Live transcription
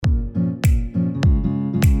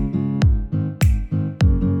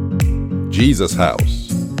Jesus House,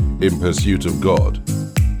 in pursuit of God,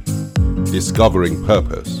 discovering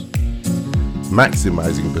purpose,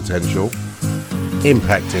 maximizing potential,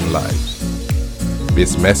 impacting lives.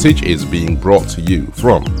 This message is being brought to you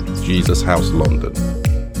from Jesus House London.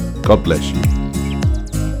 God bless you.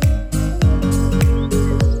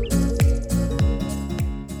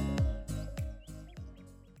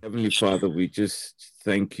 Heavenly Father, we just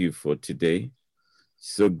thank you for today.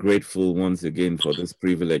 So grateful once again for this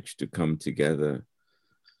privilege to come together,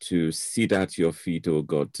 to sit at your feet, oh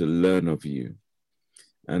God, to learn of you.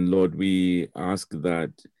 And Lord, we ask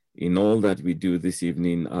that in all that we do this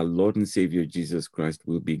evening, our Lord and Savior Jesus Christ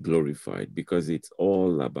will be glorified, because it's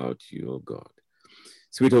all about you, oh God.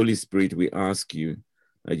 Sweet Holy Spirit, we ask you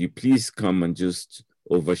that you please come and just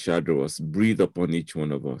overshadow us, breathe upon each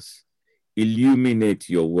one of us. Illuminate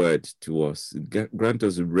your word to us. Grant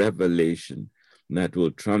us revelation that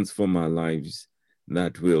will transform our lives,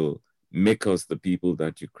 that will make us the people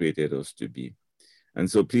that you created us to be.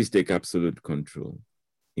 And so please take absolute control.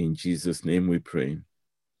 In Jesus' name we pray.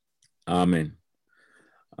 Amen.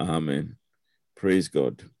 Amen. Praise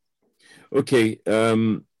God. Okay,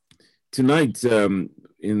 tonight,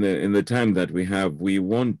 in the time that we have, we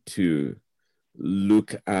want to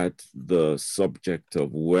look at the subject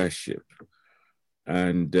of worship.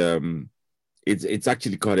 And it's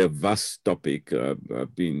actually quite a vast topic.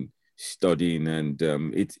 I've been studying, and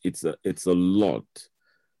it's a lot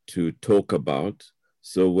to talk about.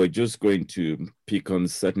 So we're just going to pick on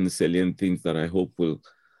certain salient things that I hope will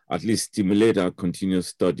at least stimulate our continuous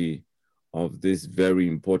study of this very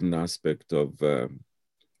important aspect of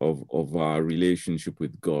our relationship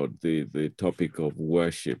with God, the topic of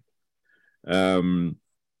worship. I'm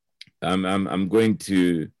going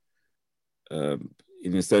to,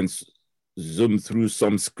 in a sense, zoom through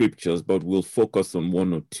some scriptures, but we'll focus on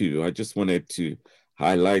one or two. I just wanted to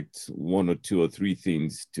highlight one or two or three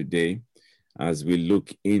things today as we look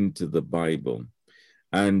into the Bible.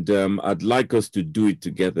 And I'd like us to do it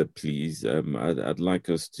together, please. I'd like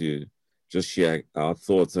us to just share our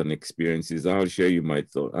thoughts and experiences. I'll share my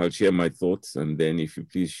thoughts, and then if you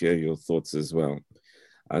please share your thoughts as well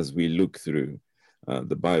as we look through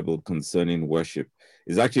the Bible concerning worship.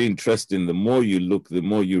 It's actually interesting. The more you look, the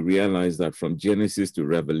more you realize that from Genesis to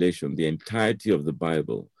Revelation, the entirety of the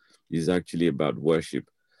Bible is actually about worship.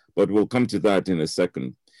 But we'll come to that in a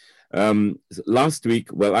second. Last week,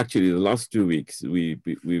 well, actually the last 2 weeks, we've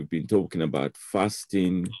been talking about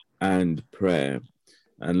fasting and prayer.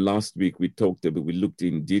 And last week we looked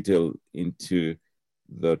in detail into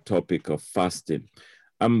the topic of fasting.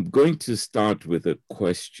 I'm going to start with a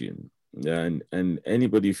question, and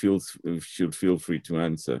anybody should feel free to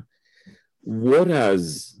answer. What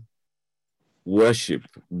has worship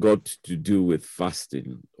got to do with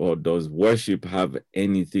fasting, or does worship have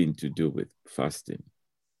anything to do with fasting?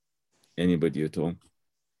 Anybody at all?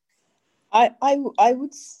 I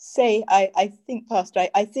would say, I think, Pastor,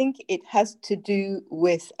 I think it has to do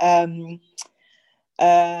with, although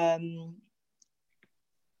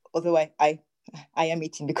I am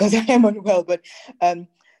eating because I am unwell, but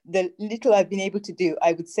the little I've been able to do,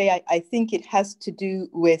 I would say I think it has to do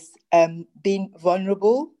with being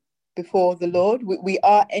vulnerable before the Lord. We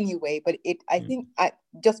are anyway, but I think,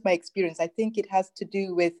 just my experience, I think it has to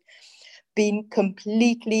do with being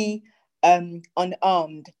completely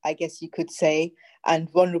unarmed, I guess you could say, and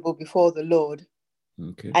vulnerable before the Lord.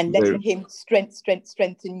 Okay. And letting him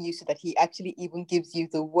strengthen you, so that he actually even gives you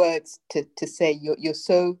the words to say. You're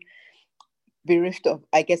so bereft of,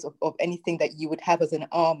 I guess, of anything that you would have as an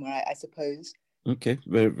armor, I suppose. Okay,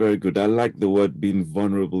 very, very good. I like the word being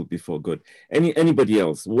vulnerable before God. Anybody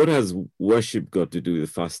else? What has worship got to do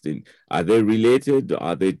with fasting? Are they related?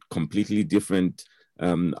 Are they completely different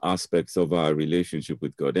aspects of our relationship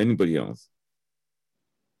with God? Anybody else?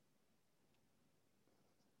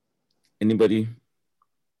 Anybody?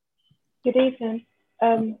 Good evening.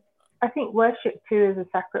 I think worship too is a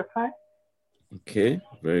sacrifice. Okay,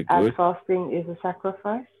 very good. And fasting is a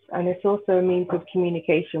sacrifice, and it's also a means of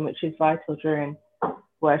communication, which is vital during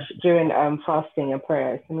worship, during fasting and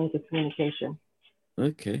prayer. It's a means of communication.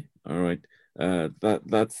 Okay, all right.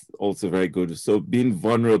 That's also very good. So being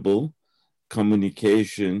vulnerable,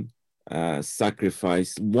 communication,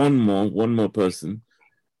 sacrifice. One more person.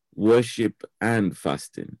 Worship and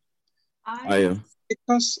fasting. Okay.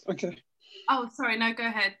 Oh, sorry. No, go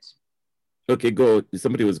ahead. Okay, go.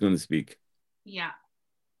 Somebody was going to speak. Yeah.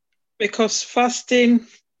 Because fasting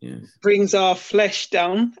brings our flesh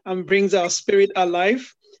down and brings our spirit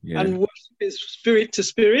alive. Yeah. And worship is spirit to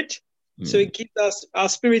spirit. Yeah. So it keeps us, our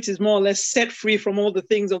spirit is more or less set free from all the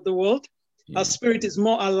things of the world. Our spirit is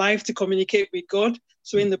more alive to communicate with God.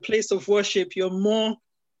 So in the place of worship, you're more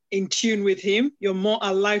in tune with him. You're more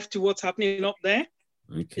alive to what's happening up there.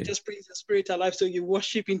 Okay. It just brings the spirit alive. So you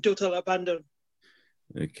worship in total abandon.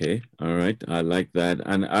 Okay. All right. I like that.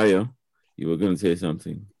 And Ayo, you were going to say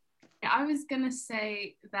something. Yeah, I was going to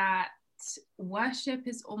say that worship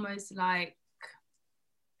is almost like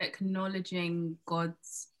acknowledging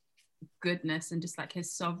God's goodness and just like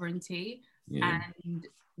his sovereignty. Yeah. And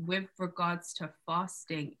with regards to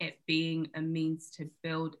fasting, it being a means to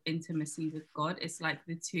build intimacy with God, it's like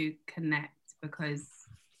the two connect, because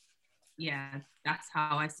that's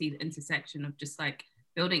how I see the intersection of just like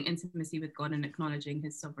building intimacy with God and acknowledging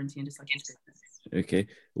his sovereignty and just like his goodness. Okay,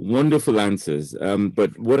 wonderful answers.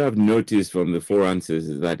 But what I've noticed from the 4 answers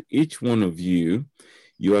is that each one of you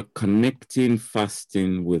are connecting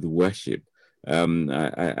fasting with worship.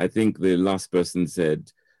 I think the last person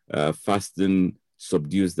said fasting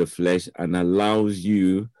subdues the flesh and allows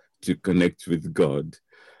you to connect with God.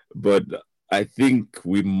 But I think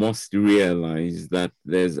we must realize that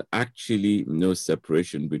there's actually no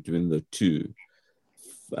separation between the two.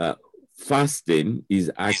 Fasting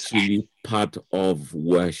is actually part of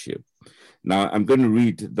worship. Now, I'm going to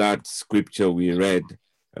read that scripture we read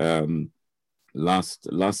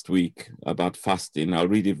last week about fasting. I'll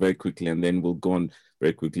read it very quickly and then we'll go on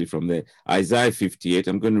very quickly from there. Isaiah 58,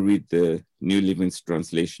 I'm going to read the New Living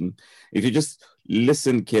Translation. If you just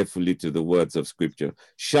listen carefully to the words of scripture.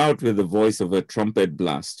 Shout with the voice of a trumpet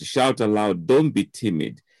blast. Shout aloud, don't be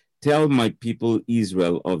timid. Tell my people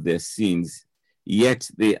Israel of their sins, yet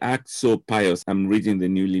they act so pious. I'm reading the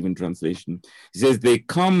New Living Translation. It says, they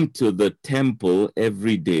come to the temple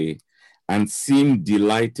every day and seem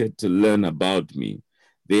delighted to learn about me.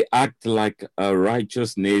 They act like a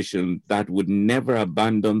righteous nation that would never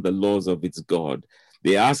abandon the laws of its God.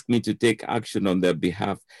 They ask me to take action on their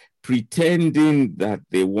behalf, pretending that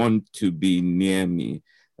they want to be near me.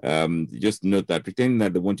 Just note that, pretending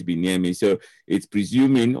that they want to be near me. So it's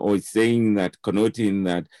presuming or it's saying that, connoting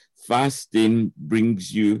that fasting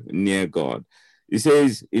brings you near God. It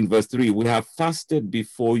says in verse 3, we have fasted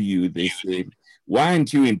before you, they say. Why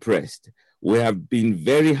aren't you impressed? We have been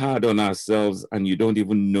very hard on ourselves and you don't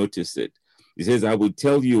even notice it. He says, I will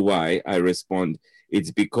tell you why. I respond, it's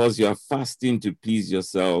because you are fasting to please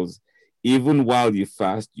yourselves. Even while you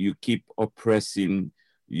fast, you keep oppressing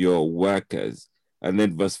your workers. And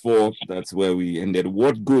then verse 4, that's where we ended.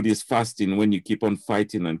 What good is fasting when you keep on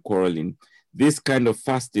fighting and quarreling? This kind of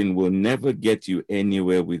fasting will never get you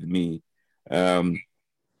anywhere with me. And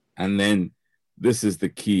then this is the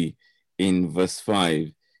key in verse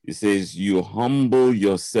 5. It says, you humble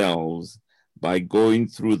yourselves by going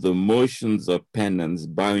through the motions of penance,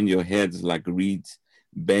 bowing your heads like reeds,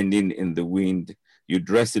 bending in the wind. You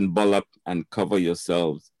dress in burlap and cover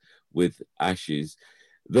yourselves with ashes.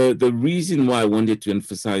 The reason why I wanted to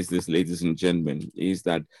emphasize this, ladies and gentlemen, is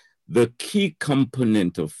that the key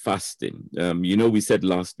component of fasting, we said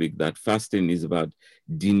last week that fasting is about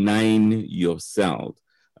denying yourself.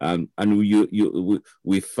 And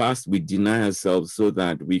we fast, we deny ourselves so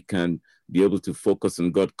that we can be able to focus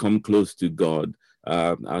on God, come close to God.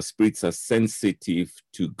 Our spirits are sensitive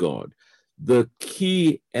to God. The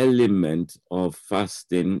key element of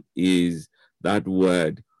fasting is that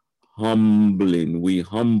word, humbling. We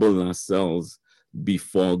humble ourselves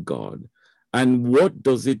before God. And what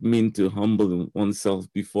does it mean to humble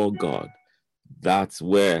oneself before God? That's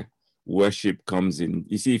where worship comes in.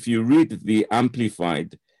 You see, if you read the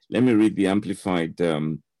Amplified, let me read the Amplified.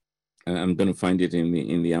 I'm going to find it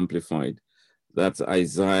in the Amplified. That's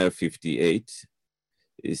Isaiah 58.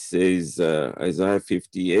 It says, Isaiah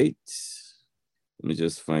 58. Let me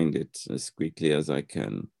just find it as quickly as I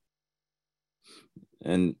can.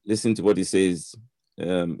 And listen to what it says.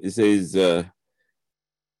 It says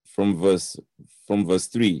from verse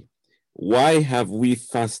 3. Why have we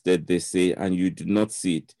fasted, they say, and you do not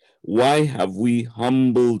see it? Why have we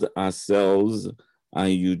humbled ourselves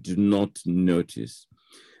and you do not notice?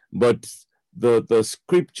 But the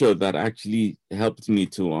scripture that actually helped me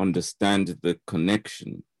to understand the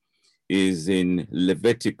connection is in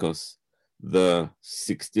Leviticus, the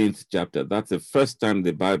 16th chapter. That's the first time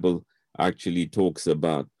the Bible actually talks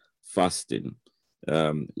about fasting.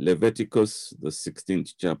 Leviticus, the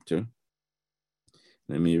 16th chapter.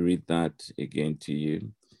 Let me read that again to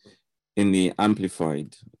you. In the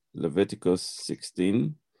Amplified, Leviticus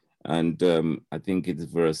 16, and I think it's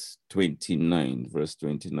verse 29.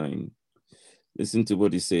 Listen to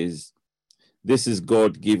what he says. This is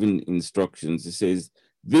God-given instructions. He says,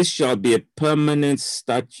 this shall be a permanent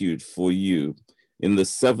statute for you in the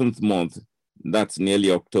 7th month, that's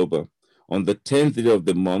nearly October. on the 10th day of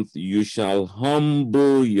the month, you shall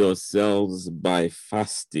humble yourselves by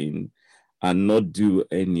fasting and not do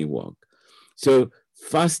any work. So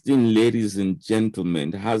fasting, ladies and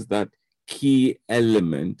gentlemen, has that key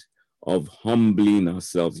element of humbling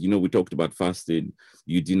ourselves. You know, we talked about fasting.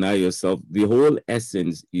 You deny yourself. The whole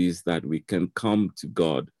essence is that we can come to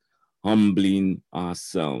God, humbling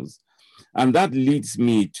ourselves. And that leads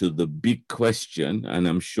me to the big question, and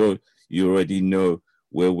I'm sure you already know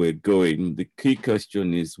where we're going. The key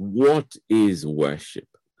question is, what is worship?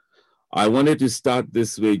 I wanted to start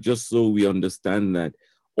this way just so we understand that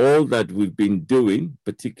all that we've been doing,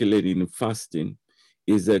 particularly in fasting,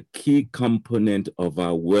 is a key component of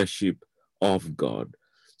our worship of God.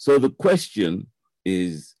 So the question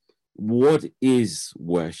is, what is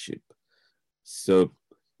worship? So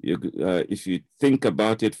if you think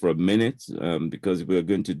about it for a minute, because we're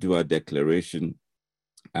going to do our declaration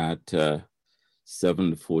at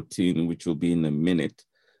 7:14, which will be in a minute.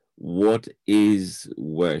 What is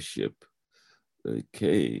worship?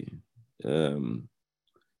 Okay.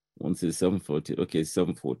 Once it's 7:14. Okay,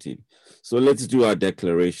 7:14. So let's do our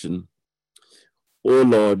declaration. Oh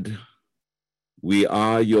Lord, we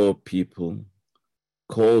are your people,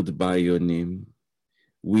 called by your name.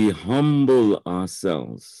 We humble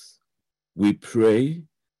ourselves. We pray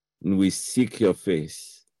and we seek your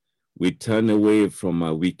face. We turn away from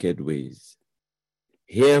our wicked ways.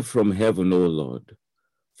 Hear from heaven, O Lord.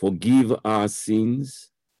 Forgive our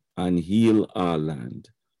sins and heal our land.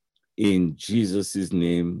 In Jesus'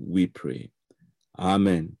 name we pray.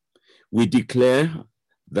 Amen. We declare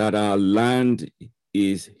that our land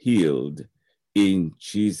is healed in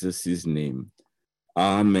Jesus' name.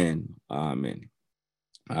 Amen. Amen.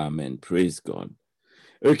 Amen. Praise God.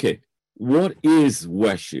 Okay, what is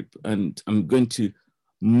worship? And I'm going to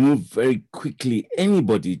move very quickly.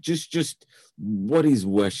 Anybody, just what is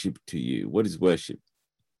worship to you? What is worship?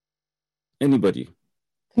 Anybody?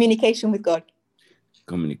 Communication with God.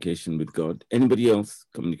 Communication with God. Anybody else?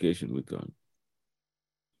 Communication with God.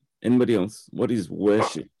 Anybody else? What is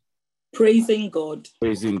worship? Praising God.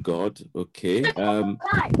 Praising God. Okay.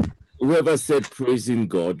 Whoever said praising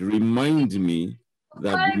God, remind me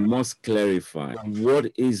that we must clarify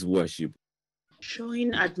what is worship.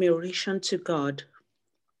 Showing admiration to God.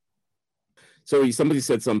 Sorry, somebody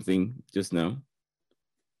said something just now.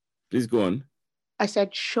 Please go on. I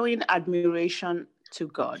said showing admiration to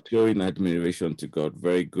God. Showing admiration to God.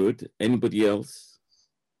 Very good. Anybody else?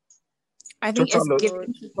 I think it's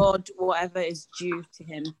giving to God whatever is due to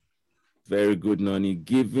him. Very good, Nani.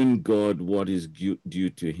 Giving God what is due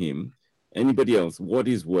to him. Anybody else? What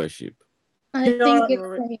is worship? I think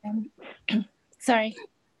it's sorry.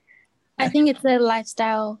 I think it's a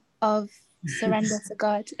lifestyle of surrender to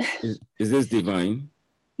God. Is this divine?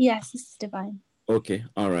 Yes, it's divine. Okay,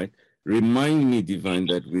 all right. Remind me, divine,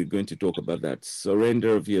 that we're going to talk about that.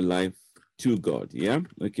 Surrender of your life to God, yeah?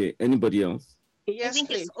 Okay, anybody else? Yes,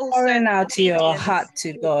 please. Pouring out your heart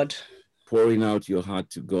to God. Pouring out your heart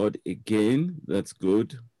to God. Again, that's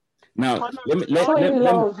good. Now, let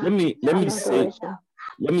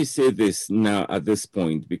me say this now at this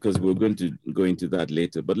point, because we're going to go into that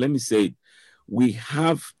later. But let me say, we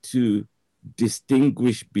have to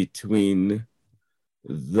distinguish between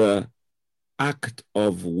the act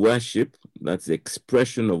of worship, that's the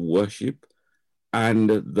expression of worship, and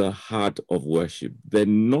the heart of worship. They're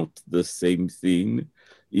not the same thing,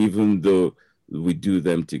 even though we do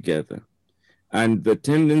them together. And the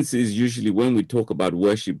tendency is usually when we talk about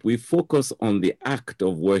worship, we focus on the act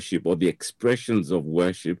of worship or the expressions of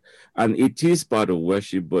worship, and it is part of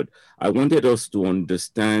worship, but I wanted us to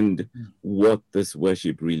understand what this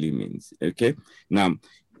worship really means, okay? Now,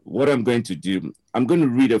 what I'm going to do, I'm going to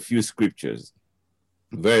read a few scriptures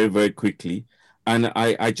very, very quickly, and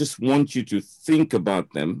I just want you to think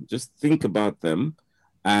about them, just think about them,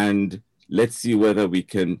 and let's see whether we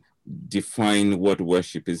can define what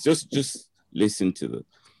worship is. Just listen to them.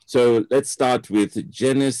 So let's start with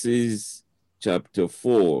Genesis chapter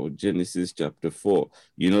 4. Genesis chapter 4.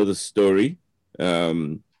 You know the story.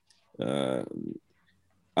 In the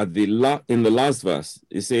last verse,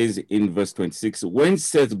 it says in verse 26, when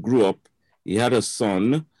Seth grew up, he had a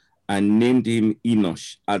son and named him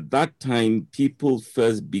Enosh. At that time, people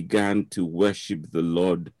first began to worship the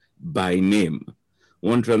Lord by name.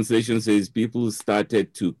 One translation says people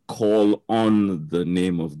started to call on the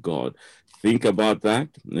name of God. Think about that,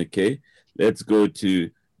 okay? Let's go to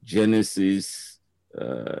Genesis,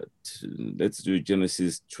 let's do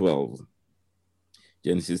Genesis 12.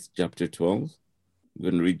 Genesis chapter 12. I'm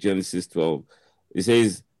going to read Genesis 12. It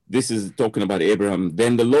says, this is talking about Abraham.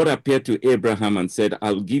 Then the Lord appeared to Abraham and said,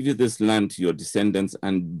 I'll give you this land to your descendants,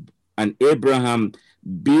 and And Abraham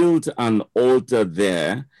built an altar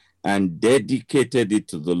there and dedicated it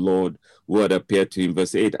to the Lord who had appeared to him.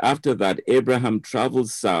 Verse 8, after that, Abraham traveled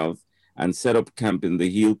south and set up camp in the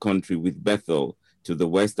hill country with Bethel to the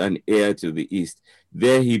west and Ai to the east.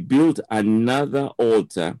 There he built another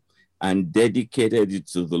altar and dedicated it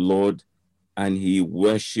to the Lord, and he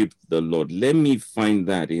worshipped the Lord. Let me find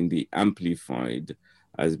that in the Amplified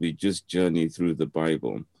as we just journey through the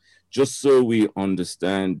Bible, just so we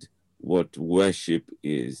understand what worship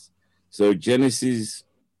is. So Genesis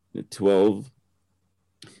 12,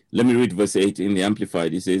 let me read verse 8 in the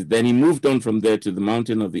Amplified. It says, then he moved on from there to the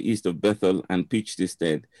mountain of the east of Bethel and pitched his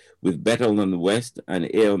tent, with Bethel on the west and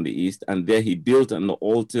Ai on the east. And there he built an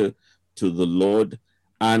altar to the Lord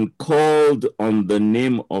and called on the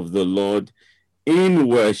name of the Lord in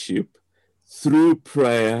worship through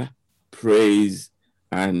prayer, praise,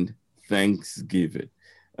 and thanksgiving.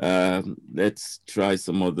 Let's try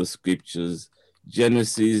some other scriptures.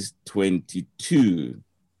 Genesis 22.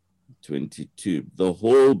 The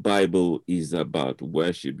whole Bible is about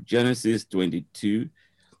worship. Genesis 22,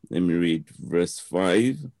 let me read verse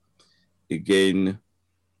 5. Again,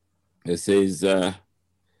 it says,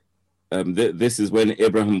 this is when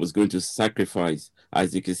Abraham was going to sacrifice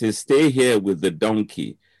Isaac. It says, stay here with the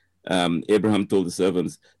donkey. Abraham told the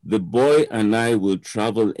servants, the boy and I will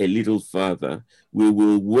travel a little farther. We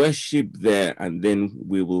will worship there and then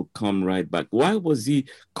we will come right back. Why was he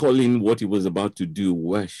calling what he was about to do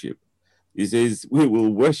worship? He says, we will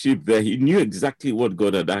worship there. He knew exactly what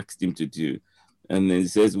God had asked him to do. And then he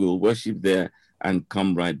says, we'll worship there and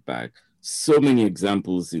come right back. So many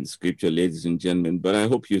examples in scripture, ladies and gentlemen, but I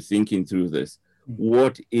hope you're thinking through this.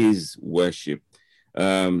 What is worship?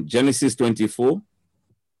 Genesis 24,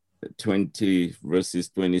 20 verses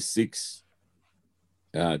 26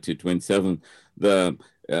 to 27.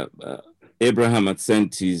 Abraham had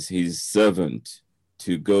sent his servant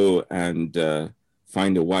to go and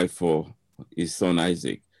find a wife for his son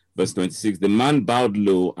Isaac. Verse 26, the man bowed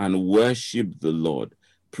low and worshipped the Lord.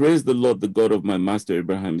 Praise the Lord, the God of my master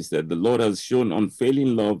Abraham. He said, the Lord has shown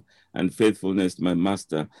unfailing love and faithfulness to my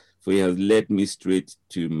master, for he has led me straight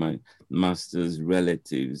to my master's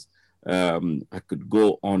relatives. I could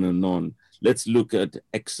go on and on. Let's look at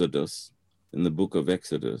Exodus, in the book of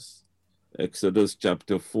Exodus. Exodus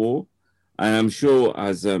chapter 4. I am sure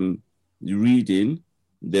as I'm reading,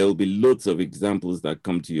 there will be lots of examples that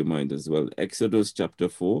come to your mind as well. Exodus chapter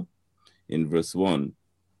 4 in verse 1.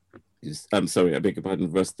 I beg your pardon,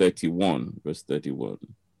 verse 31. Verse 31.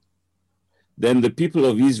 Then the people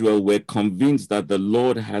of Israel were convinced that the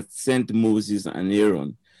Lord had sent Moses and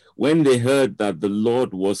Aaron. When they heard that the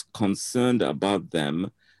Lord was concerned about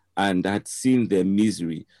them and had seen their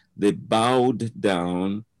misery, they bowed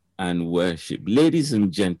down and worshiped. Ladies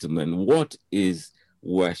and gentlemen, what is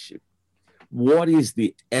worship? What is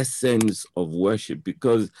the essence of worship?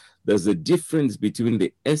 Because there's a difference between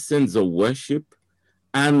the essence of worship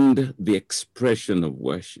and the expression of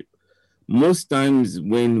worship. Most times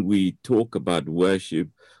when we talk about worship,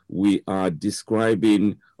 we are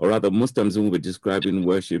describing, or rather most times when we're describing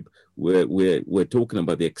worship, we're talking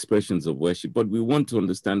about the expressions of worship, but we want to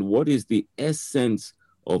understand what is the essence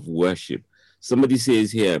of worship. Somebody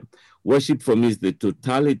says here, worship for me is the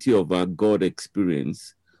totality of our God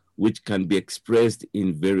experience, which can be expressed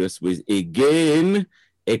in various ways. Again,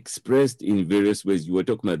 expressed in various ways. You were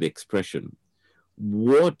talking about the expression.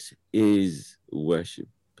 What is worship?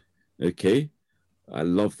 Okay, I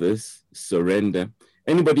love this. Surrender.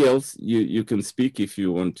 Anybody else? You can speak if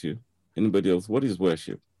you want to. Anybody else? What is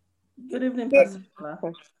worship? Good evening, Pastor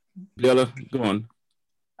Biola, go on.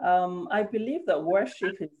 I believe that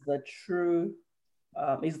worship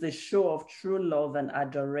is the show of true love and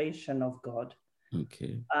adoration of God.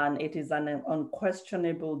 Okay. And it is an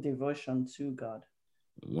unquestionable devotion to God.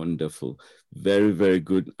 Wonderful. Very, very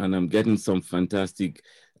good. And I'm getting some fantastic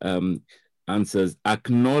answers.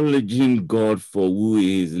 Acknowledging God for who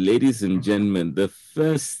he is. Ladies and gentlemen, the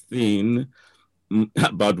first thing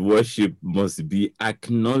about worship must be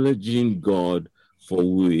acknowledging God for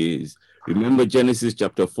who he is. Remember Genesis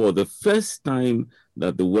chapter 4, the first time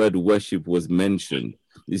that the word worship was mentioned,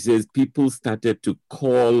 it says people started to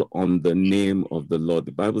call on the name of the Lord.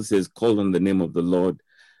 The Bible says call on the name of the Lord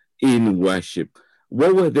in worship.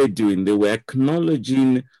 What were they doing? They were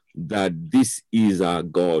acknowledging that this is our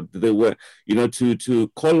God. They were, to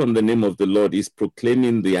call on the name of the Lord is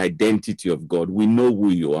proclaiming the identity of God. We know who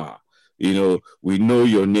you are. We know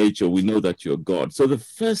your nature. We know that you're God. So the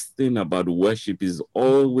first thing about worship is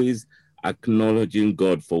always acknowledging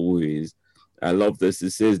God for who he is. I love this.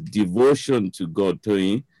 It says devotion to God.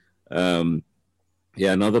 Another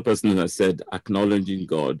person has said acknowledging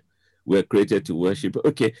God. we're created to worship.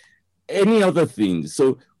 Okay, any other things?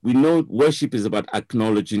 So we know worship is about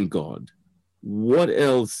acknowledging God. What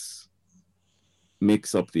else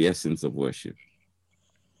makes up the essence of worship?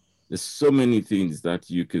 There's so many things that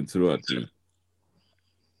you can throw at me.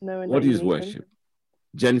 What is worship?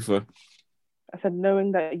 Jennifer? I said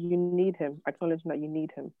knowing that you need him, acknowledging that you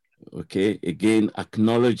need him. Okay, again,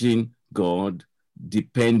 acknowledging God,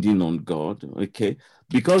 depending on God. Okay,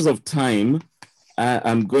 because of time,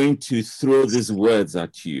 I'm going to throw these words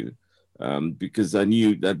at you because I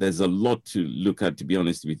knew that there's a lot to look at, to be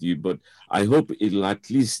honest with you, but I hope it'll at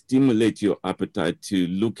least stimulate your appetite to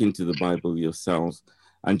look into the Bible yourselves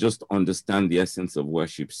and just understand the essence of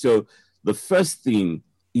worship. So the first thing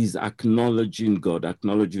is acknowledging God,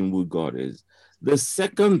 acknowledging who God is. The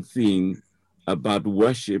second thing about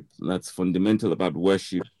worship, that's fundamental about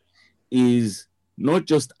worship, is not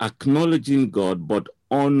just acknowledging God, but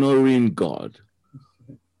honoring God.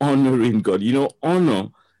 Honoring God. You know, honor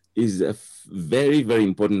is a very, very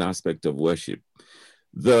important aspect of worship.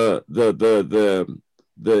 The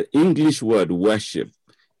English word worship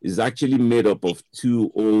is actually made up of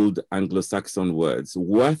two old Anglo-Saxon words,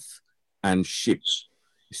 worth and ship.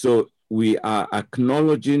 So we are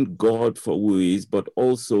acknowledging God for who he is, but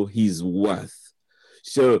also his worth.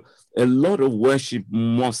 So a lot of worship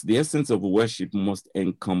the essence of worship must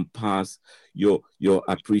encompass your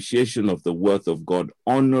appreciation of the worth of God,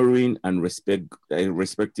 honoring and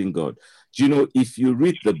respecting God. Do you know, if you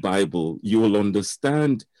read the Bible, you will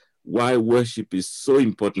understand why worship is so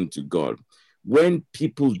important to God. When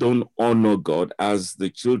people don't honor God, as the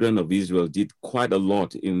children of Israel did quite a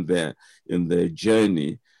lot in their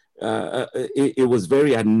journey, it was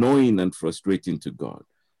very annoying and frustrating to God.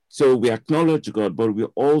 So we acknowledge God, but we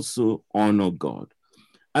also honor God.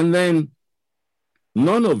 And then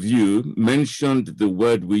none of you mentioned the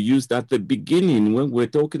word we used at the beginning when we're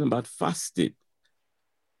talking about fasting.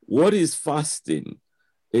 What is fasting?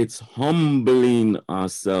 It's humbling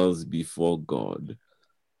ourselves before God.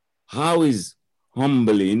 How is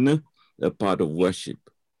humbling a part of worship?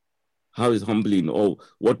 How is humbling, or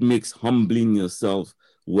what makes humbling yourself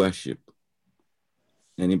worship?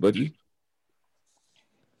 Anybody?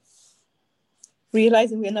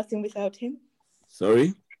 Realizing we are nothing without him.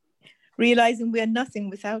 Sorry? Realizing we are nothing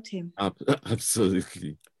without him.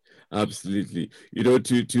 Absolutely. Absolutely. You know,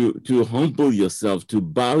 to humble yourself, to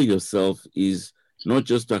bow yourself is not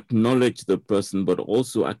just to acknowledge the person, but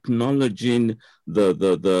also acknowledging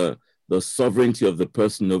the sovereignty of the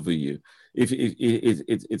person over you.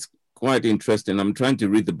 It's quite interesting. I'm trying to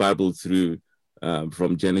read the Bible through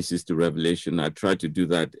from Genesis to Revelation. I try to do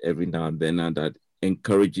that every now and then, and I'd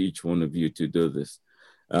encourage each one of you to do this.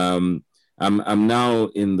 I'm now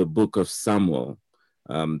in the book of Samuel.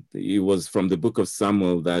 It was from the book of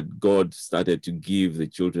Samuel that God started to give the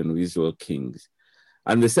children of Israel kings.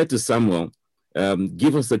 And they said to Samuel,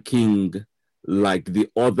 give us a king like the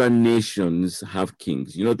other nations have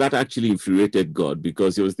kings. You know, that actually infuriated God,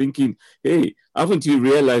 because he was thinking, hey, haven't you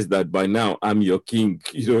realized that by now I'm your king?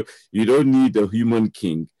 You know, you don't need a human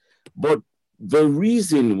king. But the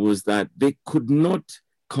reason was that they could not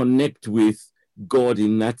connect with God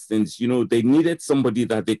in that sense. You know, they needed somebody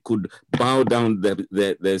that they could bow down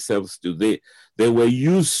themselves to. They were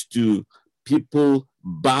used to people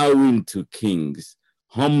bowing to kings,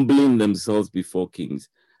 humbling themselves before kings.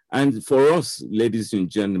 And for us, ladies and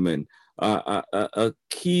gentlemen, a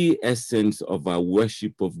key essence of our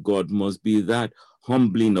worship of God must be that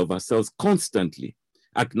humbling of ourselves constantly,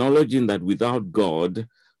 acknowledging that without God,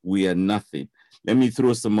 we are nothing. Let me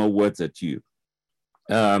throw some more words at you.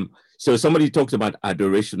 So somebody talked about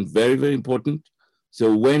adoration, very, very important.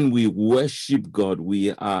 So when we worship God,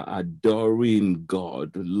 we are adoring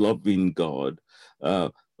God, loving God.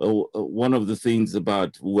 One of the things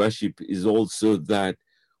about worship is also that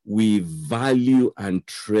we value and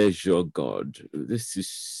treasure God. This is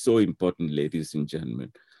so important, ladies and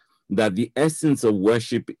gentlemen, that the essence of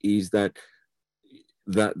worship is that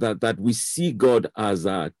we see God as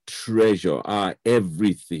our treasure, our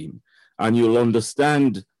everything. And you'll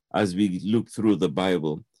understand as we look through the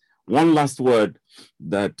Bible. One last word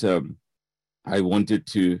that I wanted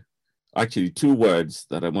to, actually two words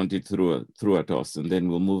that I wanted to throw at us, and then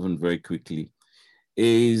we'll move on very quickly,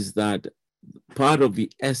 is that part of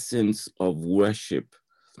the essence of worship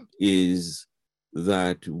is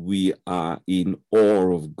that we are in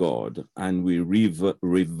awe of God and we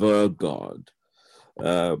revere God.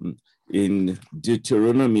 In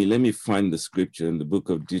Deuteronomy, let me find the scripture in the book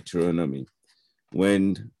of Deuteronomy,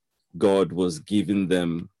 when God was giving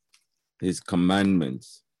them his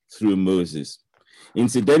commandments through Moses.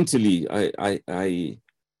 Incidentally,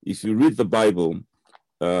 if you read the Bible,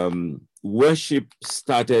 worship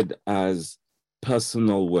started as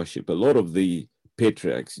personal worship. A lot of the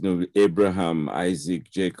patriarchs, Abraham, Isaac,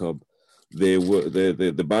 Jacob,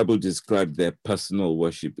 the Bible described their personal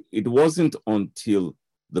worship. It wasn't until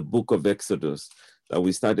the book of Exodus that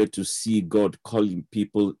we started to see God calling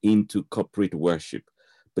people into corporate worship,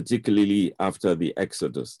 particularly after the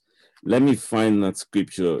Exodus. Let me find that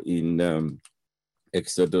scripture in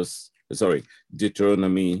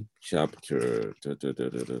Deuteronomy chapter,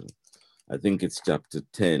 I think it's chapter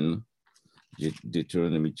 10,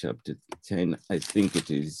 Deuteronomy chapter 10, I think it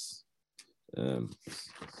is.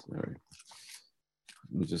 Sorry,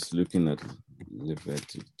 I'm just looking at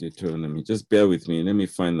Leviticus, Deuteronomy. Just bear with me. Let me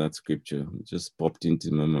find that scripture. It just popped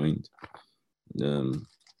into my mind. It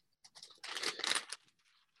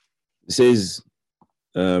says,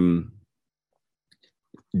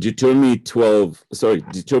 Deuteronomy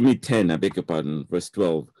 10, I beg your pardon, verse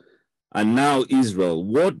 12. And now, Israel,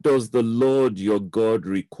 what does the Lord your God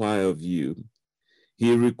require of you?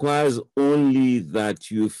 He requires only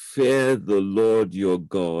that you fear the Lord your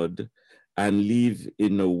God and live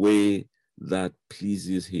in a way that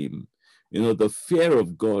pleases him. The fear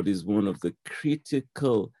of God is one of the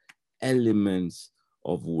critical elements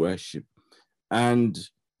of worship. And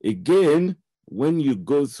again, when you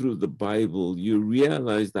go through the Bible, you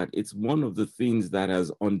realize that it's one of the things that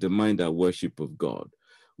has undermined our worship of God,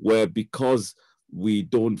 where because we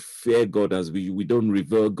don't fear God as we don't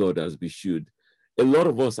revere God as we should, a lot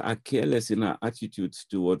of us are careless in our attitudes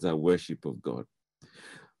towards our worship of God.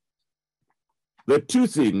 There are two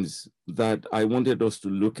things that I wanted us to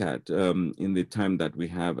look at in the time that we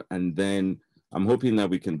have, and then I'm hoping that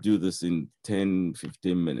we can do this in 10,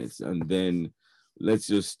 15 minutes, and then let's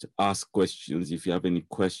just ask questions. If you have any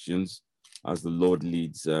questions as the Lord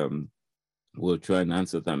leads, we'll try and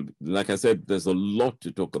answer them. Like I said, there's a lot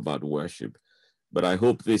to talk about worship, but I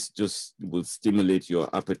hope this just will stimulate your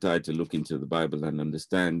appetite to look into the Bible and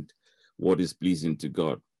understand what is pleasing to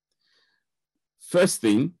God. First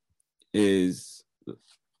thing is,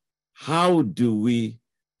 how do we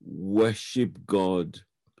worship God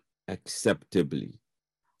acceptably?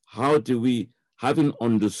 How do we, having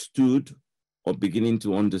understood or beginning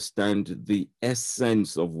to understand the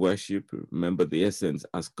essence of worship, remember the essence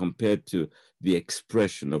as compared to the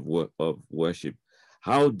expression of worship,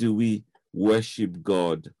 how do we worship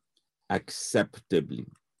God acceptably?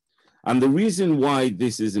 And the reason why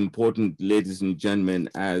this is important, ladies and gentlemen,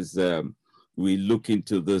 as we look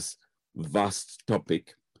into this vast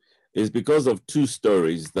topic, is because of two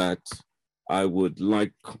stories that I would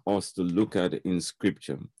like us to look at in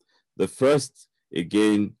Scripture. The first,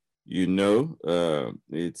 again,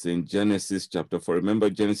 it's in Genesis chapter 4. Remember,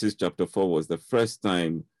 Genesis chapter 4 was the first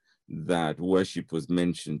time that worship was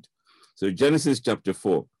mentioned. So Genesis chapter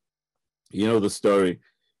 4, the story.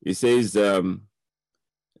 It says, let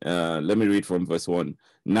me read from verse 1.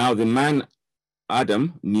 Now the man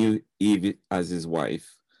Adam knew Eve as his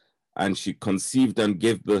wife, and she conceived and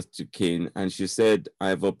gave birth to Cain. And she said, I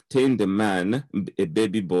have obtained a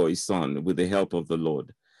baby boy son with the help of the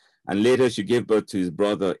Lord. And later she gave birth to his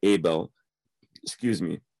brother Abel.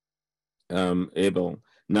 Abel.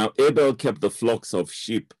 Now Abel kept the flocks of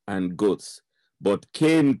sheep and goats, but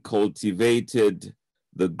Cain cultivated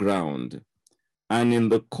the ground. And in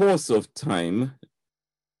the course of time,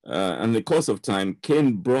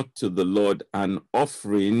 Cain brought to the Lord an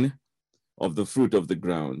offering of the fruit of the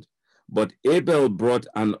ground. But Abel brought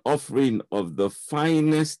an offering of the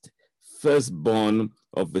finest firstborn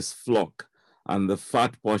of his flock and the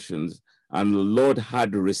fat portions, and the Lord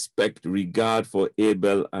had regard for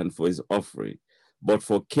Abel and for his offering. But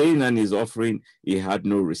for Cain and his offering, he had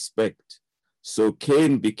no respect. So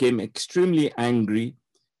Cain became extremely angry,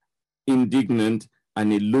 indignant,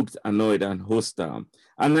 and he looked annoyed and hostile.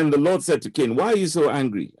 And then the Lord said to Cain, why are you so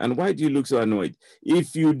angry? And why do you look so annoyed?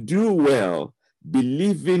 If you do well,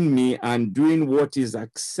 believe in me and doing what is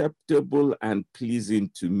acceptable and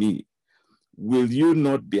pleasing to me, will you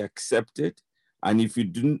not be accepted? And if you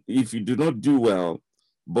do not do well,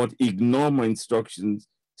 but ignore my instructions,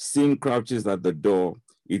 sin crouches at the door.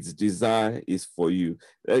 Its desire is for you.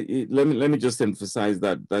 Let me just emphasize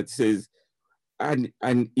that says, and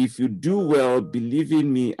if you do well, believe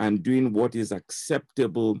in me and doing what is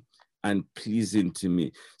acceptable and pleasing to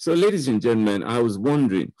me. So, ladies and gentlemen, I was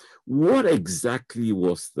wondering, what exactly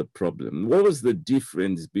was the problem? What was the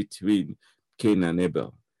difference between Cain and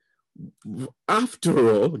Abel?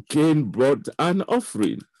 After all, Cain brought an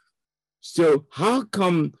offering. So how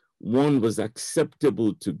come one was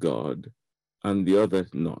acceptable to God and the other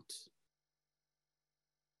not?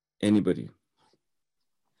 Anybody?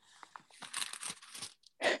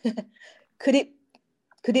 Could it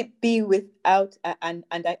could it be without, and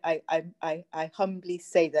I humbly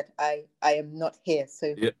say that I am not here,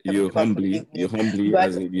 so you humbly but,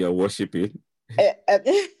 as if you are worshiping.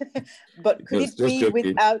 But could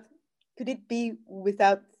it be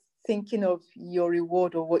without thinking of your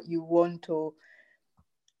reward or what you want or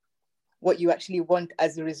what you actually want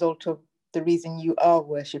as a result of the reason you are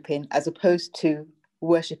worshiping, as opposed to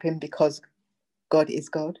worshiping because God is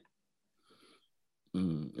God?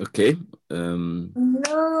 Okay.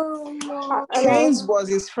 Cain's was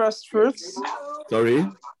his first fruits. Sorry?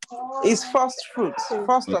 His first fruits,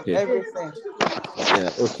 first of everything.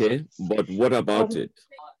 Yeah, okay. But what about it?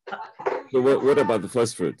 So what about the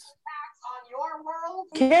first fruits?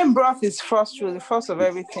 Cain brought his first fruit, the first of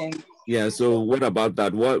everything. Yeah, so what about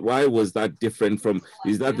that? Why was that different from,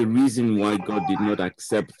 is that the reason why God did not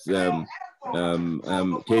accept Cain's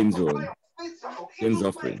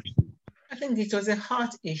offering? I think it was a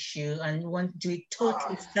heart issue, and want to be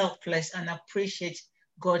totally selfless and appreciate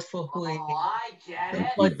God for who He is.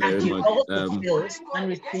 God actually also feels and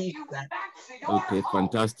receives that. Okay,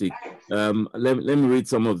 fantastic. Let me read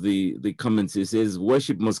some of the comments. It says,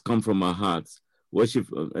 worship must come from our hearts. Worship,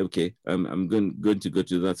 okay, I'm going to go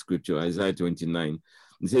to that scripture, Isaiah 29.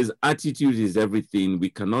 It says, attitude is everything. We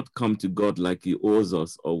cannot come to God like He owes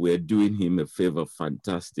us or we're doing Him a favor.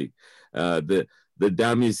 Fantastic. The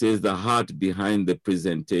dummy says the heart behind the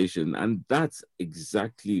presentation. And that's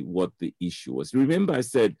exactly what the issue was. Remember I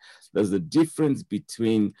said there's a difference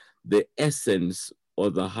between the essence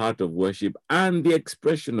or the heart of worship and the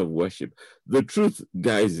expression of worship. The truth,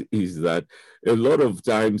 guys, is that a lot of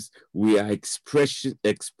times we are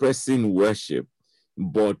expressing worship,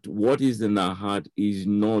 but what is in our heart is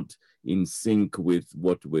not in sync with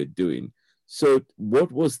what we're doing. So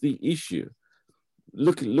what was the issue?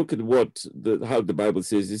 Look at what how the Bible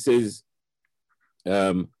says. It says,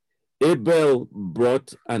 Abel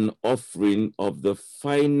brought an offering of the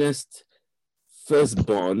finest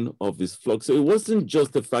firstborn of his flock. So it wasn't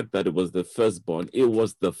just the fact that it was the firstborn, it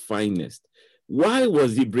was the finest. Why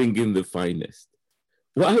was he bringing the finest?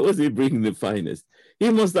 Why was he bringing the finest? He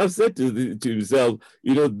must have said to himself,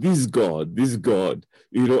 this God,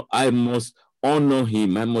 I must honor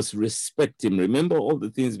him. I must respect him. Remember all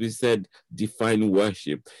the things we said define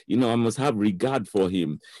worship. I must have regard for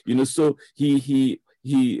him. So he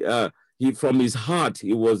from his heart,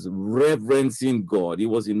 he was reverencing God. He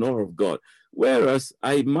was in awe of God. Whereas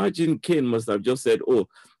I imagine Cain must have just said, oh,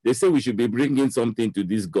 they say we should be bringing something to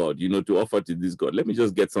this God, to offer to this God. Let me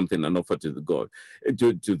just get something and offer to the God,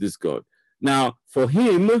 to this God. Now, for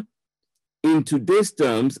him, in today's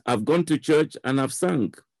terms, I've gone to church and I've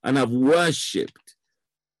sung and I've worshipped.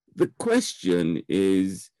 The question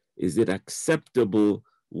is it acceptable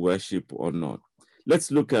worship or not?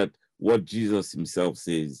 Let's look at what Jesus himself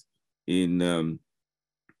says in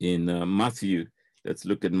Matthew. Let's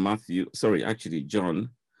look at John.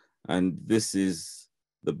 And this is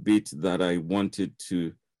the bit that I wanted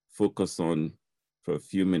to focus on for a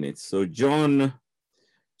few minutes. So John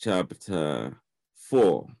chapter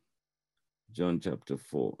 4.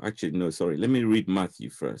 Actually, no, sorry. Let me read Matthew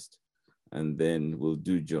first, and then we'll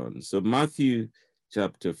do John. So Matthew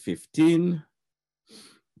chapter 15.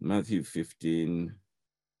 Matthew 15,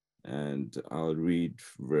 and I'll read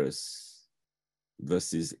verses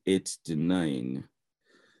 8 to 9.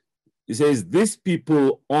 It says, these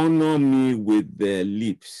people honor me with their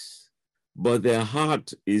lips, but their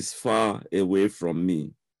heart is far away from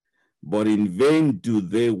me. But in vain do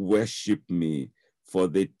they worship me, for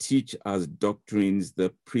they teach as doctrines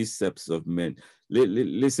the precepts of men.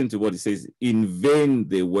 Listen to what it says. In vain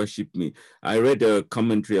they worship me. I read a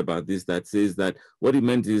commentary about this that says that what it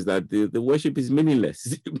meant is that the worship is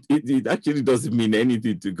meaningless. It actually doesn't mean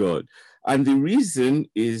anything to God. And the reason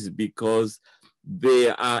is because they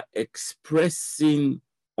are expressing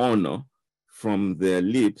honor from their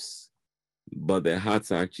lips, but their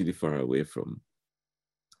hearts are actually far away from.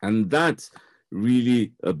 And that's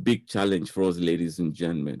really a big challenge for us, ladies and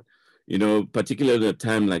gentlemen. Particularly at a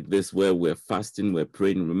time like this where we're fasting, we're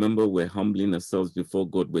praying. Remember, we're humbling ourselves before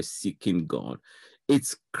God, we're seeking God.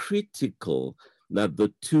 It's critical that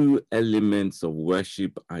the two elements of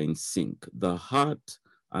worship are in sync, the heart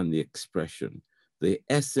and the expression, the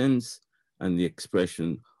essence and the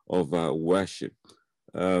expression of our worship.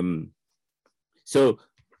 So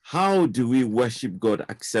how do we worship God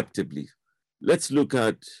acceptably? Let's look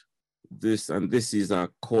at this, and this is our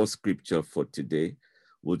core scripture for today.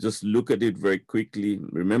 We'll just look at it very quickly.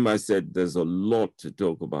 Remember, I said there's a lot to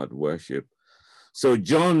talk about worship. So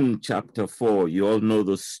John chapter 4, you all know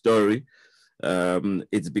the story.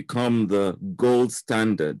 It's become the gold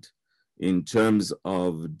standard in terms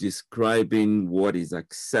of describing what is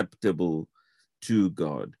acceptable to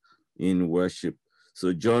God in worship.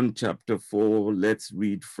 So John chapter 4, let's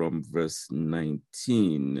read from verse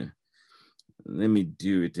 19. Let me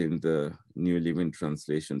do it in the New Living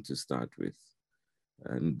Translation to start with,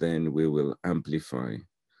 and then we will amplify.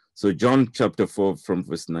 So John chapter 4 from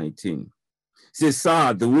verse 19. It says,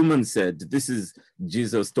 "Sir," the woman said, this is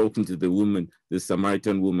Jesus talking to the woman, the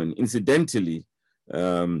Samaritan woman. Incidentally,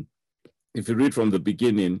 if you read from the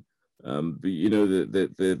beginning, you know,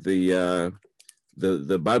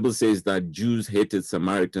 the Bible says that Jews hated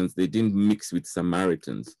Samaritans. They didn't mix with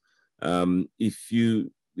Samaritans.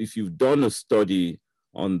 If you've done a study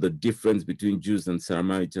on the difference between Jews and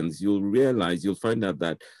Samaritans, you'll find out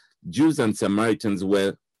that Jews and Samaritans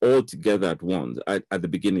were all together at once. At the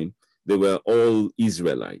beginning, they were all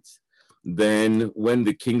Israelites. Then when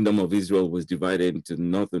the kingdom of Israel was divided into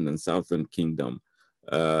northern and southern kingdom,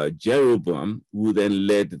 Jeroboam, who then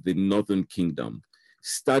led the northern kingdom,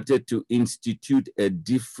 started to institute a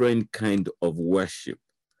different kind of worship.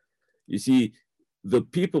 You see, the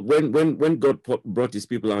people, when God brought his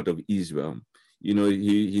people out of Israel, you know,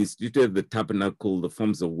 he instituted the tabernacle, the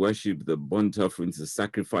forms of worship, the burnt offerings, the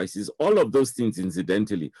sacrifices, all of those things,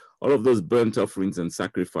 incidentally, all of those burnt offerings and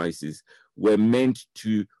sacrifices were meant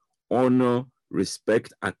to honor,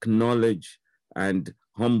 respect, acknowledge, and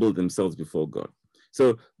humble themselves before God.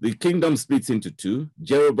 So the kingdom splits into two.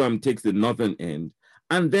 Jeroboam takes the northern end,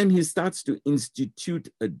 and then he starts to institute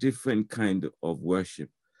a different kind of worship.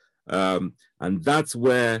 And that's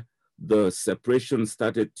where the separation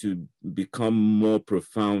started to become more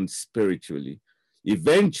profound spiritually.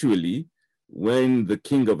 Eventually, when the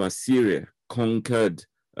king of Assyria conquered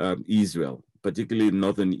Israel, particularly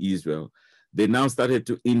northern Israel, they now started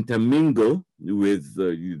to intermingle with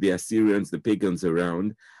the Assyrians, the pagans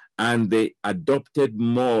around, and they adopted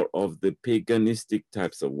more of the paganistic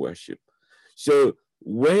types of worship. So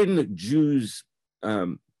when Jews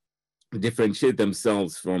differentiate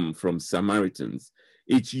themselves from Samaritans,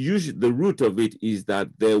 it's usually, the root of it is that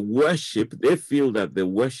their worship, they feel that the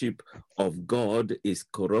worship of God is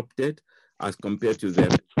corrupted as compared to their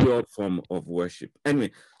pure form of worship.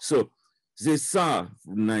 Anyway, so Zesah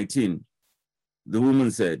 19, the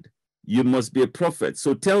woman said, "You must be a prophet.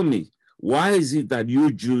 So tell me, why is it that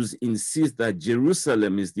you Jews insist that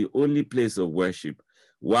Jerusalem is the only place of worship,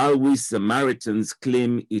 while we Samaritans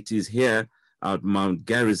claim it is here at Mount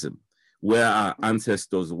Gerizim, where our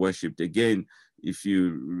ancestors worshipped?" Again, if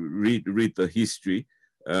you read the history,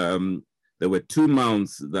 there were two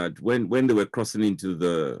mounts that when they were crossing into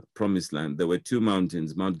the promised land, there were two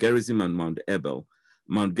mountains, Mount Gerizim and Mount Ebal.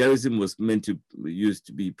 Mount Gerizim was meant to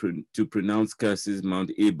to pronounce curses, Mount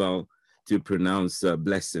Ebal to pronounce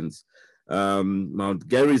blessings. Mount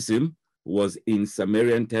Gerizim was in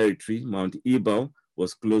Samaritan territory. Mount Ebal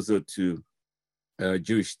was closer to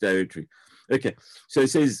Jewish territory. Okay, so it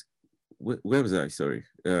says, where was I? Sorry.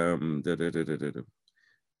 Why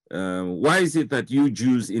is it that you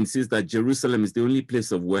Jews insist that Jerusalem is the only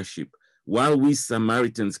place of worship, while we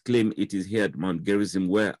Samaritans claim it is here at Mount Gerizim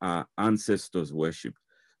where our ancestors worshipped?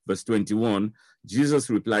 Verse 21, Jesus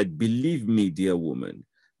replied, "Believe me, dear woman,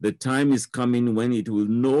 the time is coming when it will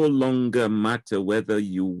no longer matter whether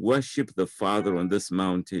you worship the Father on this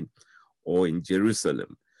mountain or in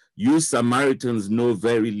Jerusalem. You Samaritans know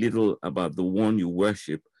very little about the one you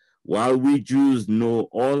worship, while we Jews know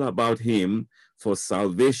all about him, for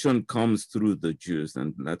salvation comes through the Jews."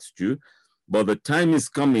 And that's true. But the time is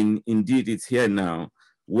coming, indeed it's here now,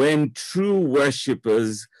 when true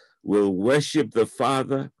worshipers will worship the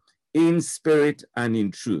Father in spirit and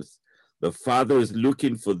in truth. The Father is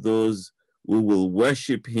looking for those who will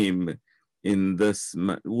worship him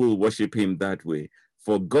will worship him that way.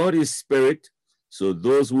 For God is spirit, so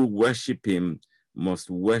those who worship him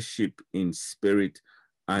must worship in spirit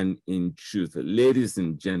and in truth. Ladies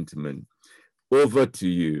and gentlemen, over to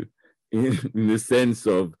you in the sense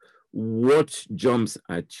of what jumps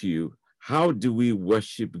at you. How do we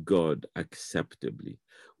worship God acceptably?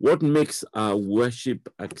 What makes our worship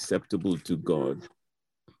acceptable to God?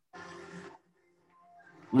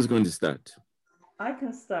 Who's going to start? I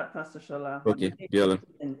can start, Pastor Shola. Okay, Diola.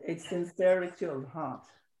 It's sincerity of heart.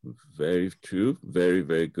 Very true. Very,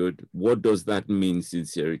 very good. What does that mean,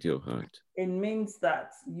 sincerity of heart? It means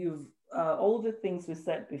that you've all the things we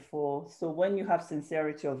said before. So when you have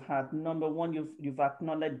sincerity of heart, number one, you've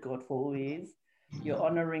acknowledged God for who he is. You're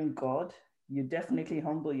honoring God. You definitely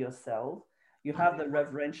humble yourself. You have the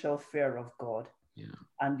reverential fear of God. Yeah.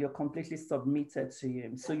 And you're completely submitted to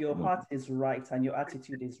him. So your heart is right and your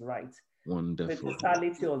attitude is right. Wonderful. The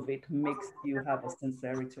totality of it makes you have a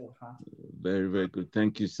sincerity of heart. Very, very good.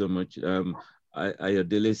 Thank you so much.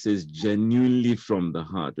 Ayodele says genuinely from the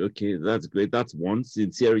heart. Okay, that's great. That's one,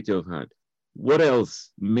 sincerity of heart. What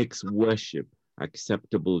else makes worship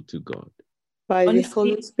acceptable to God? By the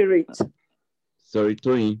Holy Spirit. Sorry,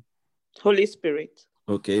 Tony. Holy Spirit.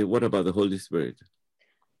 Okay, what about the Holy Spirit?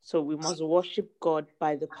 So we must worship God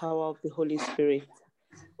by the power of the Holy Spirit.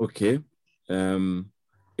 Okay.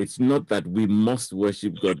 It's not that we must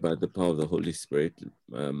worship God by the power of the Holy Spirit,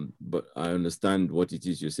 but I understand what it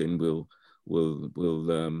is you're saying. We'll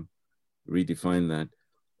redefine that.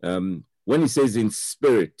 When he says in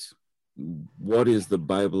spirit, what is the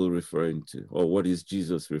Bible referring to, or what is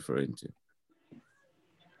Jesus referring to?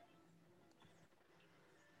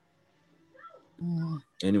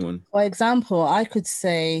 Anyone? For example, I could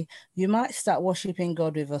say you might start worshiping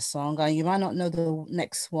God with a song and you might not know the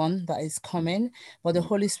next one that is coming, but the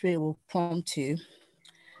Holy Spirit will prompt you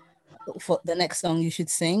for the next song you should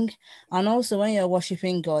sing. And also when you're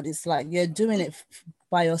worshiping God, it's like you're doing it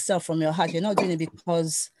by yourself from your heart. You're not doing it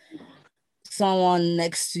because someone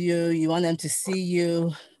next to you, you want them to see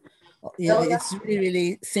you. It's really,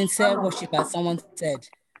 really sincere worship, as someone said,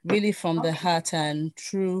 really from the heart and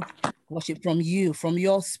true worship from you, from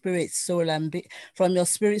your spirit, soul, and from your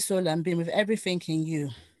spirit, soul, and being, with everything in you.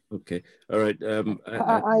 Okay, all right.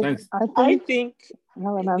 I think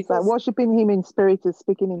worshiping him in spirit is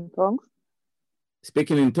speaking in tongues.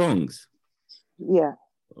 Speaking in tongues? Yeah.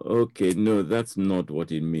 Okay, no, that's not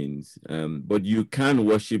what it means. But you can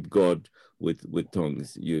worship God with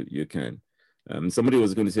tongues. You can. Somebody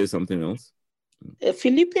was going to say something else.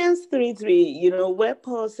 Philippians 3:3, where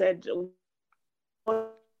Paul said,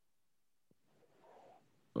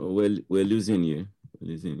 we're losing you.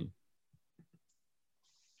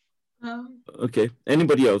 Okay.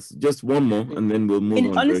 Anybody else? Just one more, and then we'll move on.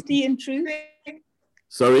 In honesty and truth.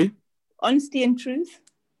 Sorry? Honesty and truth.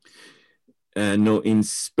 No, in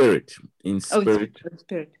spirit. In spirit. Oh,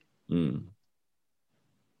 spirit.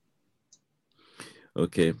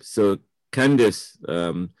 Okay. So Candace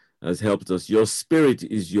has helped us. Your spirit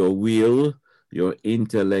is your will, your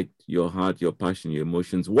intellect, your heart, your passion, your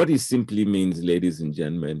emotions. What it simply means, ladies and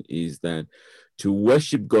gentlemen, is that to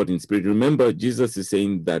worship God in spirit. Remember, Jesus is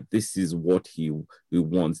saying that this is what he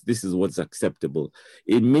wants. This is what's acceptable.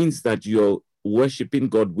 It means that you're worshiping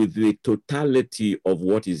God with the totality of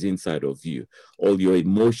what is inside of you, all your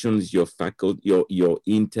emotions, your faculty, your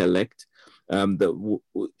intellect.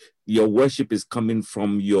 Your worship is coming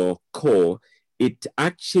from your core. It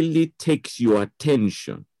actually takes your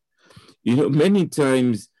attention. Many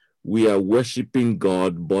times we are worshiping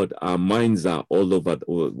God, but our minds are all over.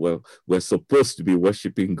 Well, we're supposed to be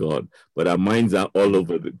worshiping God, but our minds are all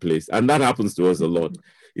over the place. And that happens to us a lot.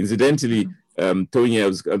 Incidentally, Tony,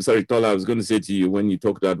 Tola, I was going to say to you when you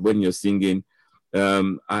talked about when you're singing,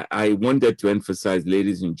 I wanted to emphasize,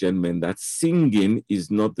 ladies and gentlemen, that singing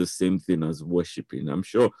is not the same thing as worshiping. I'm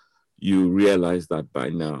sure you realize that by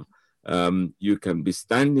now. You can be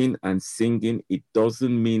standing and singing. It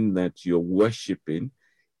doesn't mean that you're worshiping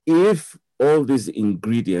if all these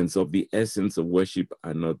ingredients of the essence of worship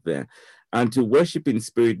are not there. And to worship in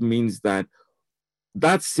spirit means that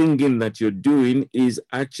singing that you're doing is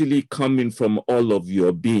actually coming from all of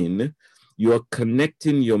your being. You're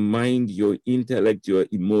connecting your mind, your intellect, your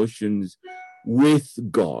emotions with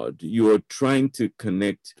God. You are trying to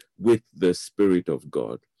connect with the Spirit of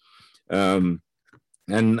God. And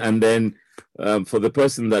then for the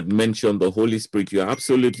person that mentioned the Holy Spirit, you're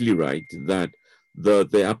absolutely right that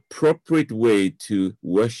the appropriate way to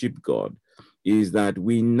worship God is that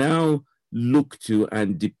we now look to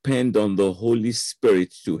and depend on the Holy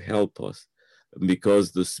Spirit to help us.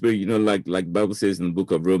 Because the Spirit, like Bible says in the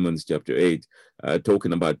book of Romans chapter 8,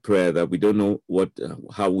 talking about prayer, that we don't know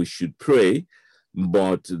how we should pray,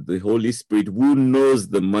 but the Holy Spirit, who knows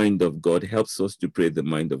the mind of God, helps us to pray the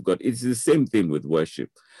mind of God. It's the same thing with worship,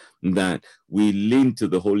 that we lean to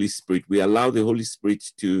the Holy Spirit. We allow the Holy Spirit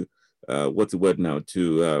to,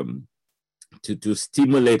 to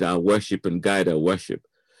stimulate our worship and guide our worship.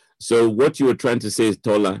 So what you were trying to say,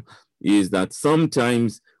 Tola, is that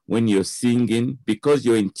sometimes when you're singing, because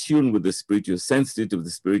you're in tune with the Spirit, you're sensitive to the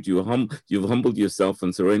Spirit, you've humbled yourself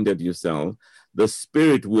and surrendered yourself, the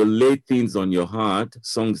Spirit will lay things on your heart,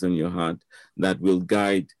 songs on your heart, that will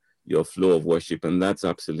guide your flow of worship. And that's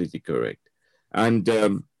absolutely correct. And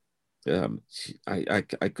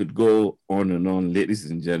I could go on and on, ladies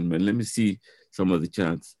and gentlemen. Let me see some of the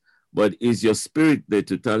chats. But is your spirit the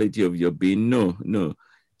totality of your being? No.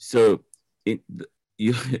 So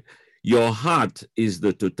your heart is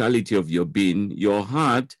the totality of your being. Your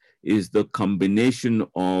heart is the combination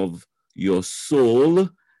of your soul,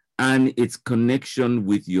 and its connection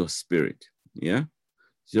with your spirit. Yeah?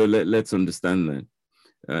 So let's understand that.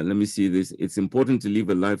 Let me see this. It's important to live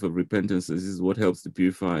a life of repentance. This is what helps to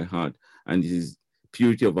purify our heart, and it is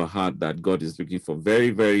purity of our heart that God is looking for.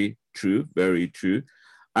 Very, very true. Very true.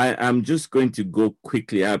 I am just going to go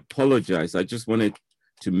quickly. I apologize. I just wanted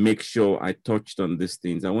to make sure I touched on these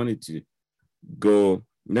things. I wanted to go,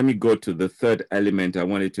 let me go to the third element I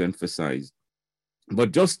wanted to emphasize.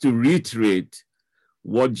 But just to reiterate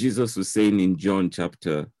what Jesus was saying in John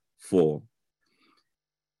chapter 4,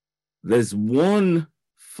 there's one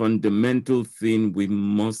fundamental thing we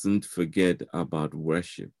mustn't forget about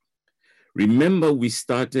worship. Remember, we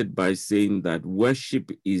started by saying that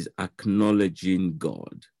worship is acknowledging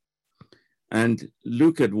God. And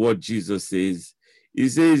look at what Jesus says. He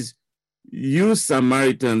says, you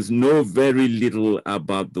Samaritans know very little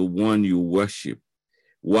about the one you worship,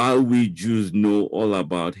 while we Jews know all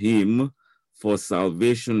about him, for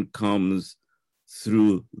salvation comes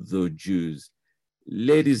through the Jews.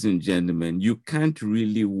 Ladies and gentlemen, you can't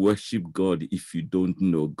really worship God if you don't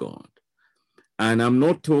know God. And I'm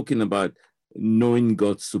not talking about knowing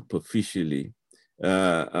God superficially.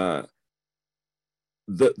 The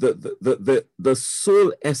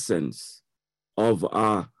sole essence of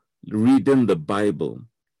our reading the Bible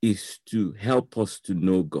is to help us to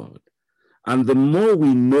know God. And the more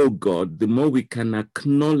we know God, the more we can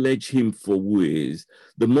acknowledge him for who he is,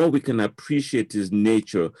 the more we can appreciate his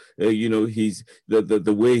nature,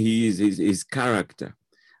 the way he is, his character.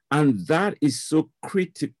 And that is so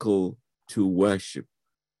critical to worship.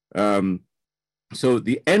 So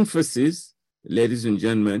the emphasis, ladies and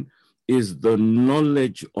gentlemen, is the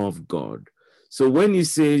knowledge of God. So when he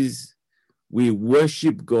says we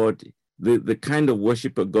worship God, the kind of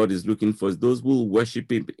worshiper God is looking for is those who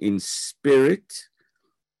worship him in spirit.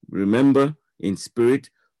 Remember, in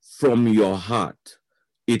spirit, from your heart.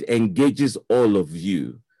 It engages all of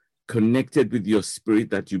you, connected with your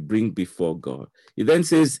spirit that you bring before God. He then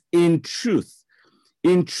says, in truth.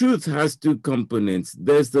 In truth has two components.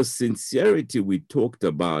 There's the sincerity we talked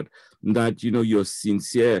about, that, you're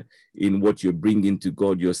sincere in what you're bringing to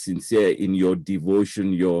God. You're sincere in your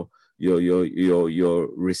devotion, your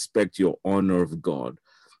respect, your honor of God.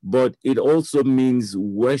 But it also means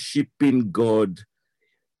worshiping God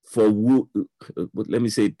for let me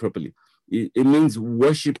say it properly. It means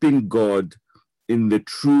worshiping God in the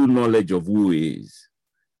true knowledge of who he is.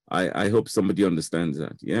 I hope somebody understands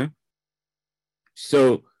that, yeah?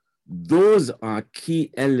 So those are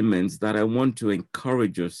key elements that I want to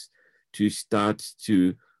encourage us to start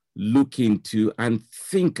to look into and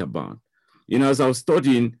think about. As I was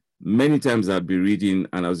studying, many times I'd be reading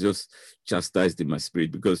and I was just chastised in my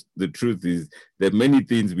spirit, because the truth is there are many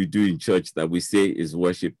things we do in church that we say is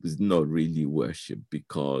worship is not really worship,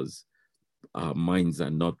 because our minds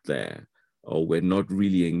are not there, or we're not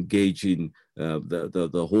really engaging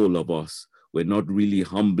the whole of us. We're not really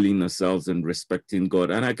humbling ourselves and respecting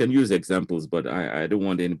God. And I can use examples, but I don't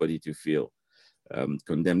want anybody to feel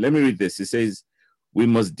condemned. Let me read this. It says, we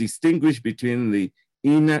must distinguish between the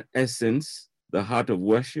inner essence, the heart of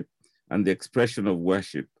worship, and the expression of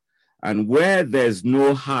worship. And where there's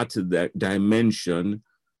no heart dimension,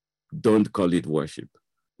 don't call it worship.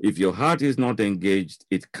 If your heart is not engaged,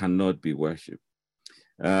 it cannot be worship.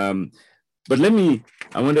 But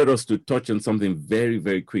I wanted us to touch on something very,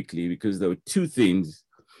 very quickly, because there were two things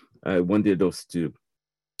I wanted us to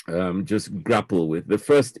just grapple with. The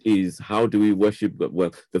first is, how do we worship God?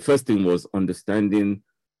 Well, the first thing was understanding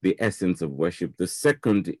the essence of worship. The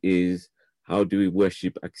second is, how do we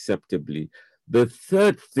worship acceptably? The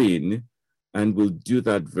third thing, and we'll do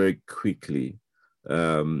that very quickly,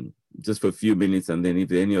 just for a few minutes, and then if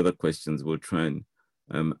there are any other questions, we'll try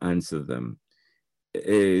and answer them,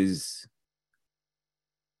 is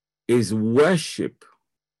worship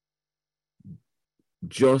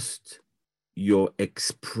just your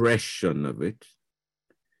expression of it?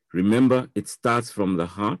 Remember, it starts from the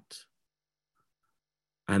heart,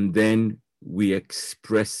 and then we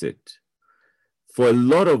express it. For a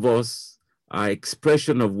lot of us, our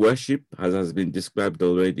expression of worship, as has been described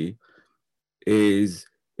already, is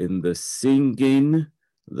in the singing,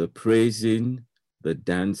 the praising, the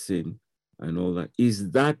dancing, and all that.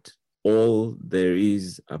 Is that all there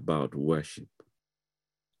is about worship?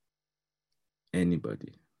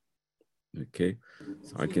 Anybody? Okay,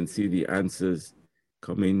 so I can see the answers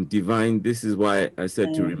coming. Divine, this is why I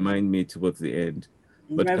said to remind me towards the end.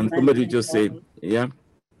 But can somebody just say, yeah?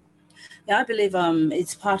 Yeah, I believe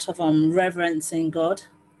it's part of reverencing God.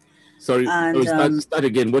 Sorry, start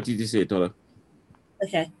again. What did you say, Tola?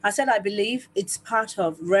 Okay, I said I believe it's part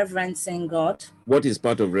of reverencing God. What is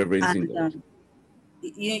part of reverencing God?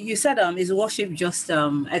 You said is worship just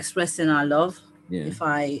expressing our love, if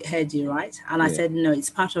I heard you right. And I said no, it's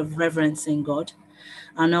part of reverencing God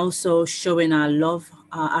and also showing our love,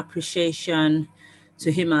 our appreciation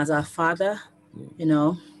to him as our Father, you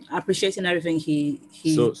know, appreciating everything he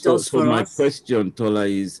does for us. So my question, Tola,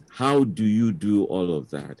 is how do you do all of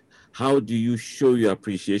that? How do you show your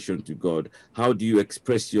appreciation to God? How do you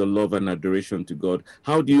express your love and adoration to God?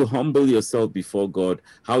 How do you humble yourself before God?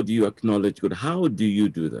 How do you acknowledge God? How do you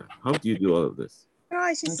do that? How do you do all of this? Can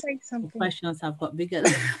I just say something? The questions have got bigger.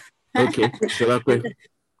 Okay, shall I quit?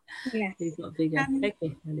 Yeah. They've got bigger.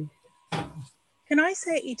 Okay. Can I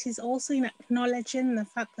say it is also in acknowledging the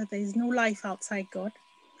fact that there is no life outside God?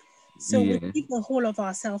 So we give the whole of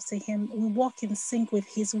ourselves to him. We walk in sync with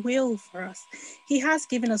his will for us. He has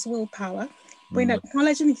given us willpower. We're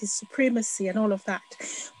acknowledging his supremacy and all of that.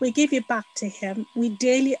 We give it back to him. We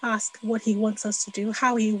daily ask what he wants us to do,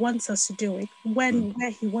 how he wants us to do it, when, where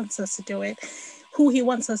he wants us to do it, who he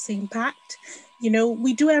wants us to impact. You know,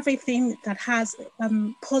 we do everything that has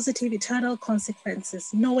positive, eternal consequences,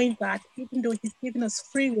 knowing that even though he's given us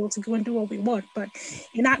free will to go and do what we want, but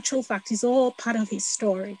in actual fact, it's all part of his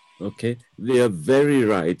story. Okay, they are very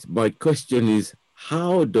right. My question is,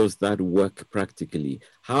 how does that work practically?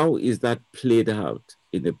 How is that played out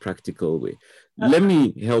in a practical way? Let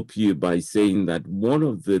me help you by saying that one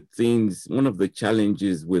of the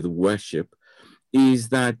challenges with worship is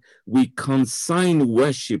that we consign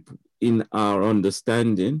worship in our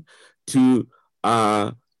understanding to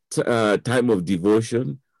our time of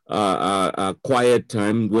devotion, our quiet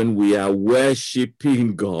time when we are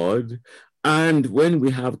worshiping God, and when we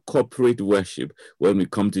have corporate worship, when we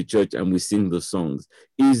come to church and we sing the songs.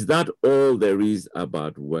 Is that all there is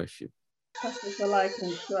about worship?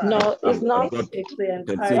 No, it's not. It's the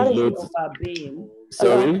entirety of our being.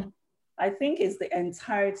 Sorry? I think it's the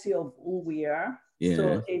entirety of who we are. Yeah.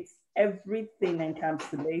 So it's everything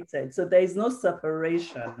encapsulated. So there is no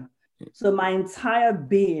separation. So my entire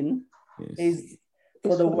being is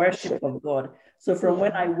for the worship of God. So from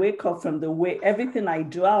when I wake up, from the way everything I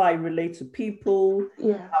do, how I relate to people,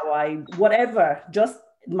 how whatever, just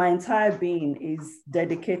my entire being is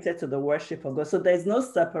dedicated to the worship of God. So there's no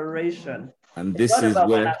separation. And this is where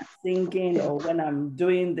when I'm singing or when I'm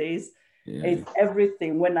doing this. It's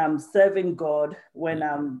everything. When I'm serving God, when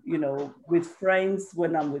I'm, with friends,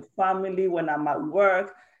 when I'm with family, when I'm at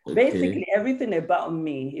work. Basically, everything about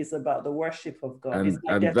me is about the worship of God.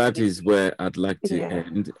 And that is where I'd like to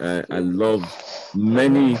end. I love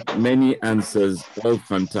many answers, all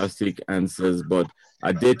fantastic answers, but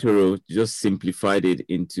Adetoro just simplified it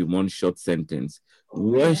into one short sentence.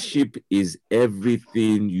 Worship is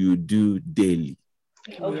everything you do daily.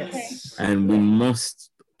 And we must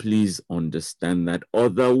please understand that.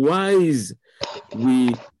 Otherwise,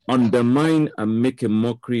 we undermine and make a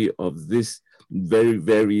mockery of this very,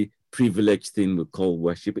 very privileged thing we call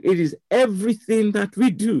worship. It is everything that we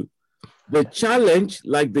do. The challenge,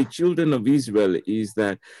 like the children of Israel, is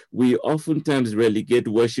that we oftentimes relegate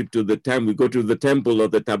worship to the time we go to the temple or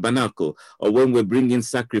the tabernacle or when we're bringing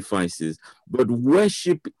sacrifices. But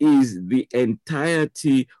worship is the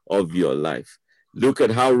entirety of your life. Look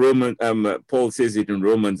at how Paul says it in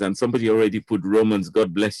Romans, and somebody already put Romans,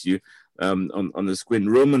 God bless you, on the screen.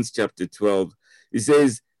 Romans chapter 12. It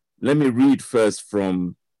says, let me read first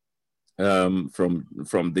from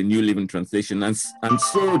the New Living Translation. And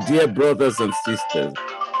so, dear brothers and sisters,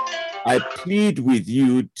 I plead with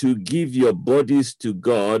you to give your bodies to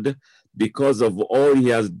God because of all he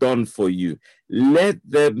has done for you. Let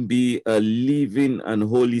them be a living and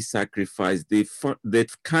holy sacrifice,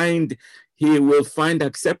 that kind he will find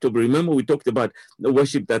acceptable. Remember, we talked about the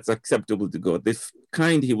worship that's acceptable to God, the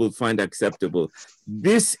kind he will find acceptable.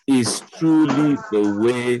 This is truly the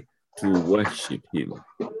way to worship him.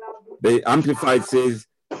 The Amplified says,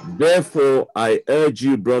 therefore, I urge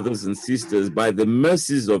you, brothers and sisters, by the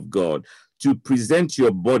mercies of God, to present your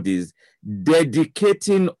bodies,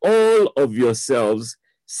 dedicating all of yourselves,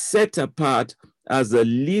 set apart as a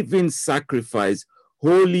living sacrifice,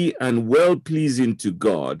 holy and well-pleasing to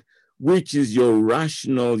God, which is your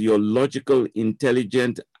rational, your logical,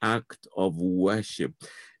 intelligent act of worship.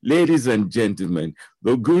 Ladies and gentlemen,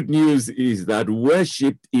 the good news is that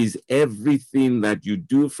worship is everything that you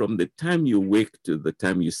do from the time you wake to the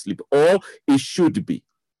time you sleep, or it should be.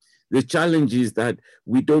 The challenge is that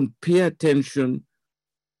we don't pay attention,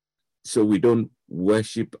 so we don't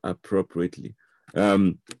worship appropriately.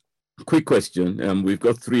 Quick question. We've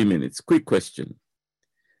got 3 minutes. Quick question.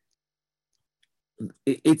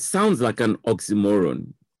 It sounds like an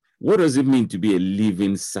oxymoron, What does it mean to be a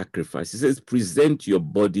living sacrifice? It says, present your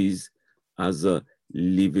bodies as a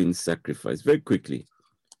living sacrifice. Very quickly.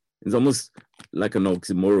 It's almost like an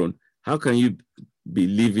oxymoron. How can you be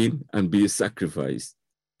living and be a sacrifice?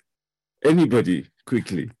 Anybody,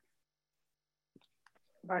 quickly.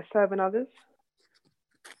 By serving others.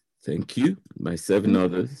 Thank you. By serving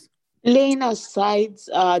others. Laying aside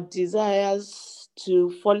our desires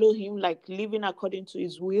to follow him, like living according to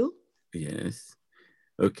his will. Yes.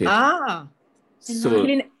 Okay. So,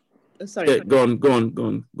 sorry. Go on.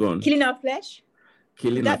 Killing our flesh?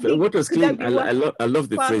 Killing our flesh. What does killing? I love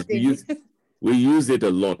the phrase. We use it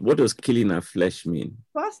a lot. What does killing our flesh mean?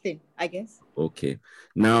 Fasting, I guess. Okay.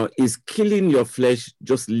 Now, is killing your flesh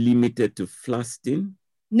just limited to fasting?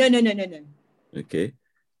 No. Okay.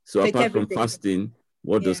 So like apart from fasting,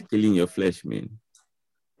 what does killing your flesh mean?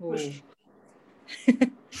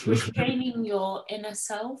 Restraining your inner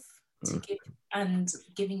self to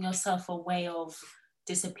giving yourself a way of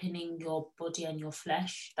disciplining your body and your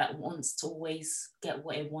flesh that wants to always get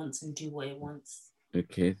what it wants and do what it wants.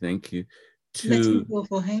 Okay, thank you. Let him go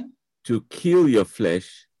for him. To kill your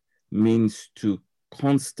flesh means to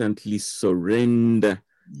constantly surrender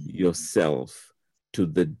yourself to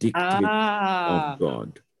the dictate of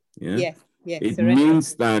God. Yeah? Yes. It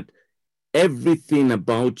means that everything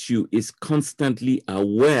about you is constantly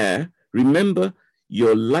aware. Remember,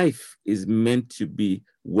 your life is meant to be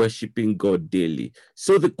worshiping God daily.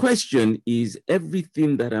 So the question is,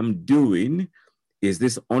 everything that I'm doing, is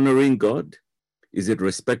this honoring God? Is it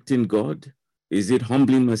respecting God? Is it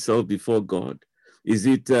humbling myself before God? Is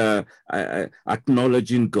it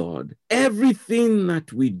acknowledging God? Everything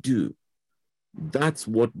that we do, that's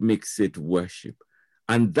what makes it worship.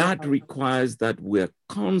 And that requires that we're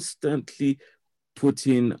constantly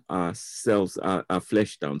putting ourselves, our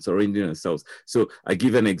flesh down, surrendering ourselves. So I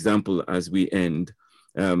give an example as we end.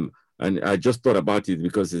 And I just thought about it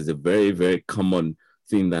because it's a very, very common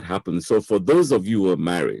thing that happens. So for those of you who are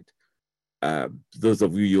married, and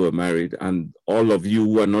all of you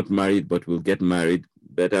who are not married but will get married,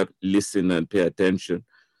 better listen and pay attention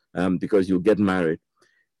because you'll get married.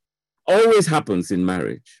 Always happens in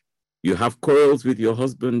marriage. You have quarrels with your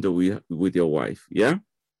husband or with your wife, yeah?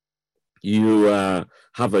 You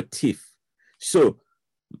have a tiff. So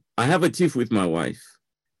I have a tiff with my wife,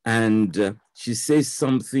 and she says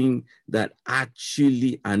something that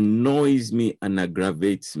actually annoys me and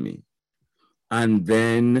aggravates me. And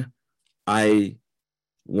then I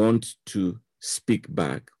want to speak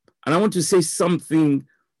back. And I want to say something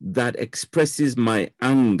that expresses my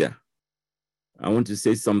anger. I want to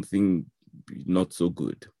say something not so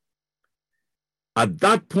good. At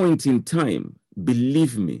that point in time,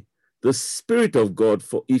 believe me, the Spirit of God,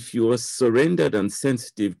 for if you are surrendered and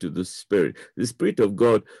sensitive to the Spirit of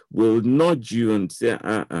God will nudge you and say,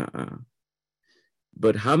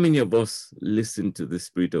 But how many of us listen to the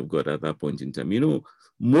Spirit of God at that point in time? You know,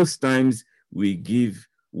 most times we give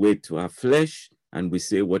way to our flesh and we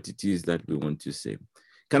say what it is that we want to say.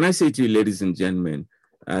 Can I say to you, ladies and gentlemen,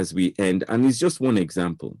 as we end, and it's just one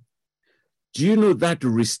example, do you know that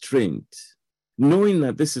restraint, knowing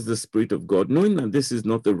that this is the Spirit of God, knowing that this is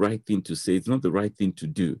not the right thing to say, it's not the right thing to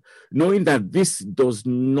do, knowing that this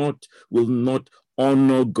will not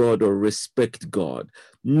honor God or respect God,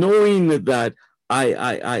 knowing that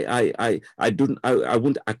I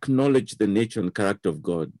won't acknowledge the nature and character of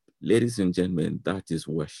God, ladies and gentlemen, that is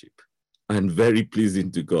worship and very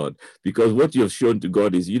pleasing to God, because what you have shown to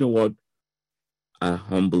God is, you know what? I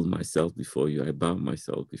humble myself before you. I bow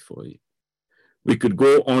myself before you. We could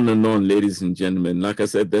go on and on, ladies and gentlemen. Like I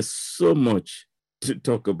said, there's so much to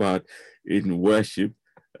talk about in worship.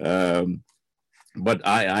 But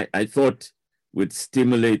I thought we'd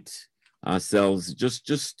stimulate ourselves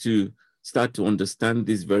just to start to understand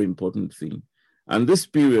this very important thing. And this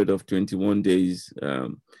period of 21 days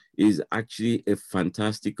is actually a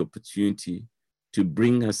fantastic opportunity to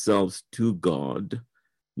bring ourselves to God,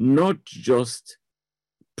 not just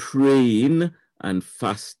praying and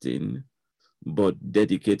fasting, but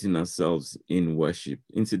dedicating ourselves in worship.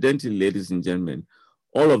 Incidentally, ladies and gentlemen,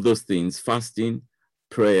 all of those things, fasting,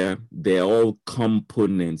 prayer, they're all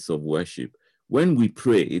components of worship. When we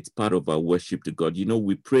pray, it's part of our worship to God. You know,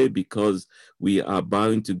 we pray because we are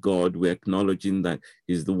bowing to God. We're acknowledging that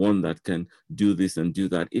He's the one that can do this and do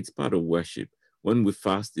that. It's part of worship. When we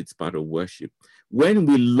fast, it's part of worship. When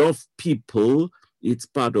we love people, it's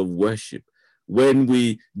part of worship. When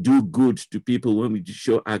we do good to people, when we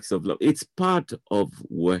show acts of love, it's part of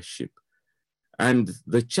worship. And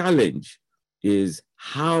the challenge is,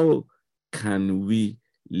 how can we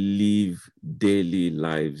live daily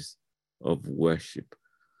lives of worship?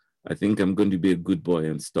 I think I'm going to be a good boy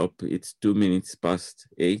and stop. It's 2 minutes past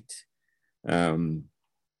 8.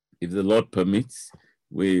 If the Lord permits,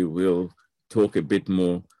 we will talk a bit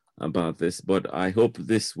more about this, but I hope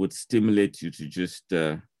this would stimulate you to just,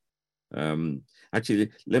 actually,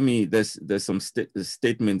 there's some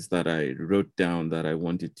statements that I wrote down that I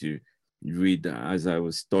wanted to read as I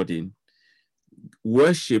was studying.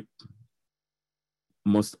 Worship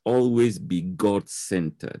must always be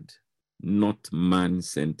God-centered, not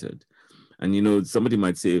man-centered. And, you know, somebody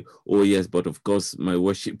might say, oh, yes, but of course, my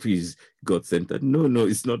worship is God-centered. No,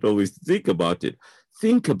 it's not always. Think about it.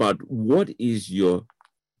 Think about what is your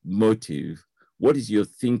motive. What is your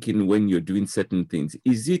thinking when you're doing certain things?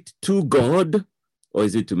 Is it to God or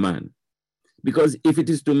is it to man? Because if it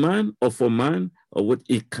is to man or for man, or what,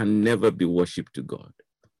 it can never be worship to God.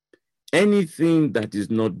 Anything that is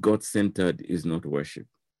not God-centered is not worship.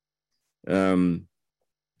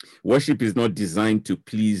 Worship is not designed to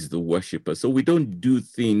please the worshiper. So we don't do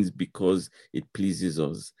things because it pleases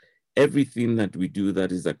us. Everything that we do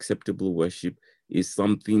that is acceptable worship is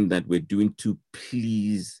something that we're doing to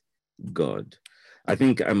please God. I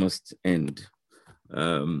think I must end.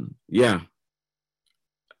 Yeah.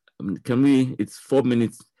 Can we, it's 4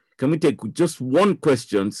 minutes. Can we take just one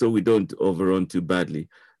question so we don't overrun too badly?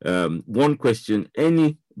 One question,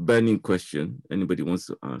 any burning question anybody wants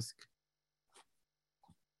to ask?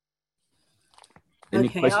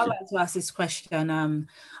 Okay, I'd like to ask this question.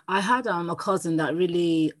 I had a cousin that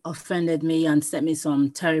really offended me and sent me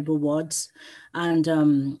some terrible words.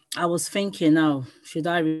 And I was thinking, now, should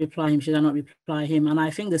I reply him? Should I not reply him? And I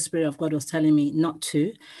think the Spirit of God was telling me not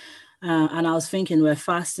to. And I was thinking, we're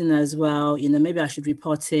fasting as well. You know, maybe I should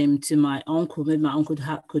report him to my uncle. Maybe my uncle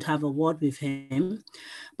could have a word with him.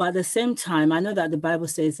 But at the same time, I know that the Bible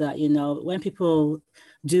says that, you know, when people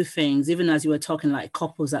do things, even as you were talking like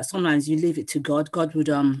couples, that sometimes you leave it to God. God would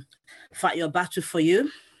fight your battle for you.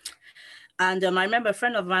 And I remember a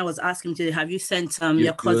friend of mine was asking me today, have you sent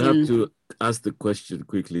your cousin? You have to ask the question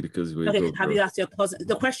quickly because we're okay. Have you asked your cousin?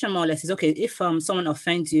 The question more or less is, okay, if someone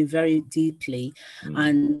offends you very deeply,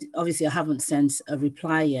 and obviously I haven't sent a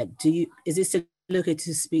reply yet, is it still okay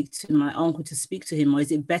to speak to my uncle, to speak to him, or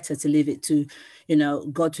is it better to leave it to, you know,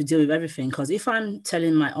 God to deal with everything? Because if I'm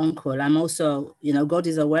telling my uncle, I'm also, you know, God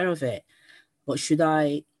is aware of it, but should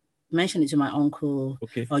I mention it to my uncle?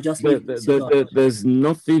 Okay. Or just there's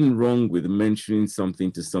nothing wrong with mentioning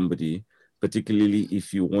something to somebody, particularly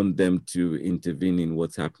if you want them to intervene in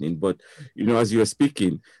what's happening. But, you know, as you were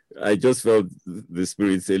speaking, I just felt the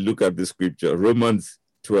Spirit say, look at the scripture, Romans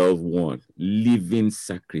 12:1, living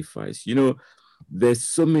sacrifice. You know, there's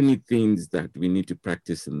so many things that we need to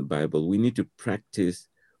practice in the Bible. We need to practice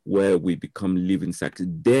where we become living sacrifice,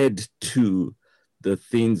 dead to the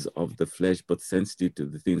things of the flesh, but sensitive to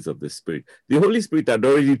the things of the Spirit. The Holy Spirit had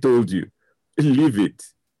already told you, leave it.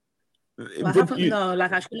 I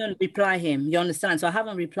shouldn't reply him. You understand? So I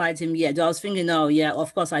haven't replied him yet. I was thinking, oh yeah,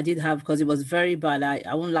 of course I did have, because it was very bad.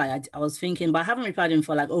 I won't lie. I was thinking, but I haven't replied him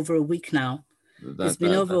for like over a week now. It's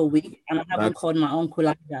been over a week, and I haven't called my uncle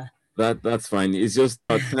either. That's fine. It's just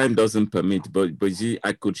our time doesn't permit. But see,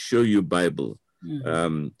 I could show you Bible.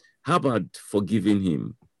 How about forgiving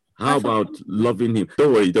him? How about loving him?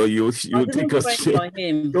 Don't worry, you take us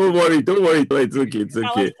straight. Don't worry. It's okay.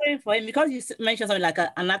 I was praying for him because you mentioned something like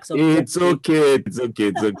an act of It's okay.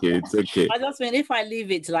 I just mean, if I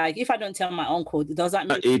leave it, like if I don't tell my uncle, does that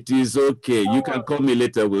mean it is okay? You can call me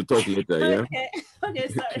later. We'll talk later. Yeah. Okay.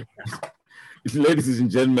 Sorry. Ladies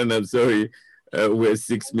and gentlemen, I'm sorry. We're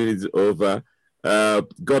 6 minutes over.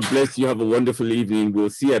 God bless you. Have a wonderful evening.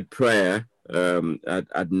 We'll see you at prayer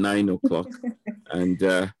at 9 o'clock.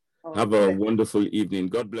 And have a wonderful evening.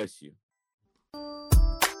 God bless you.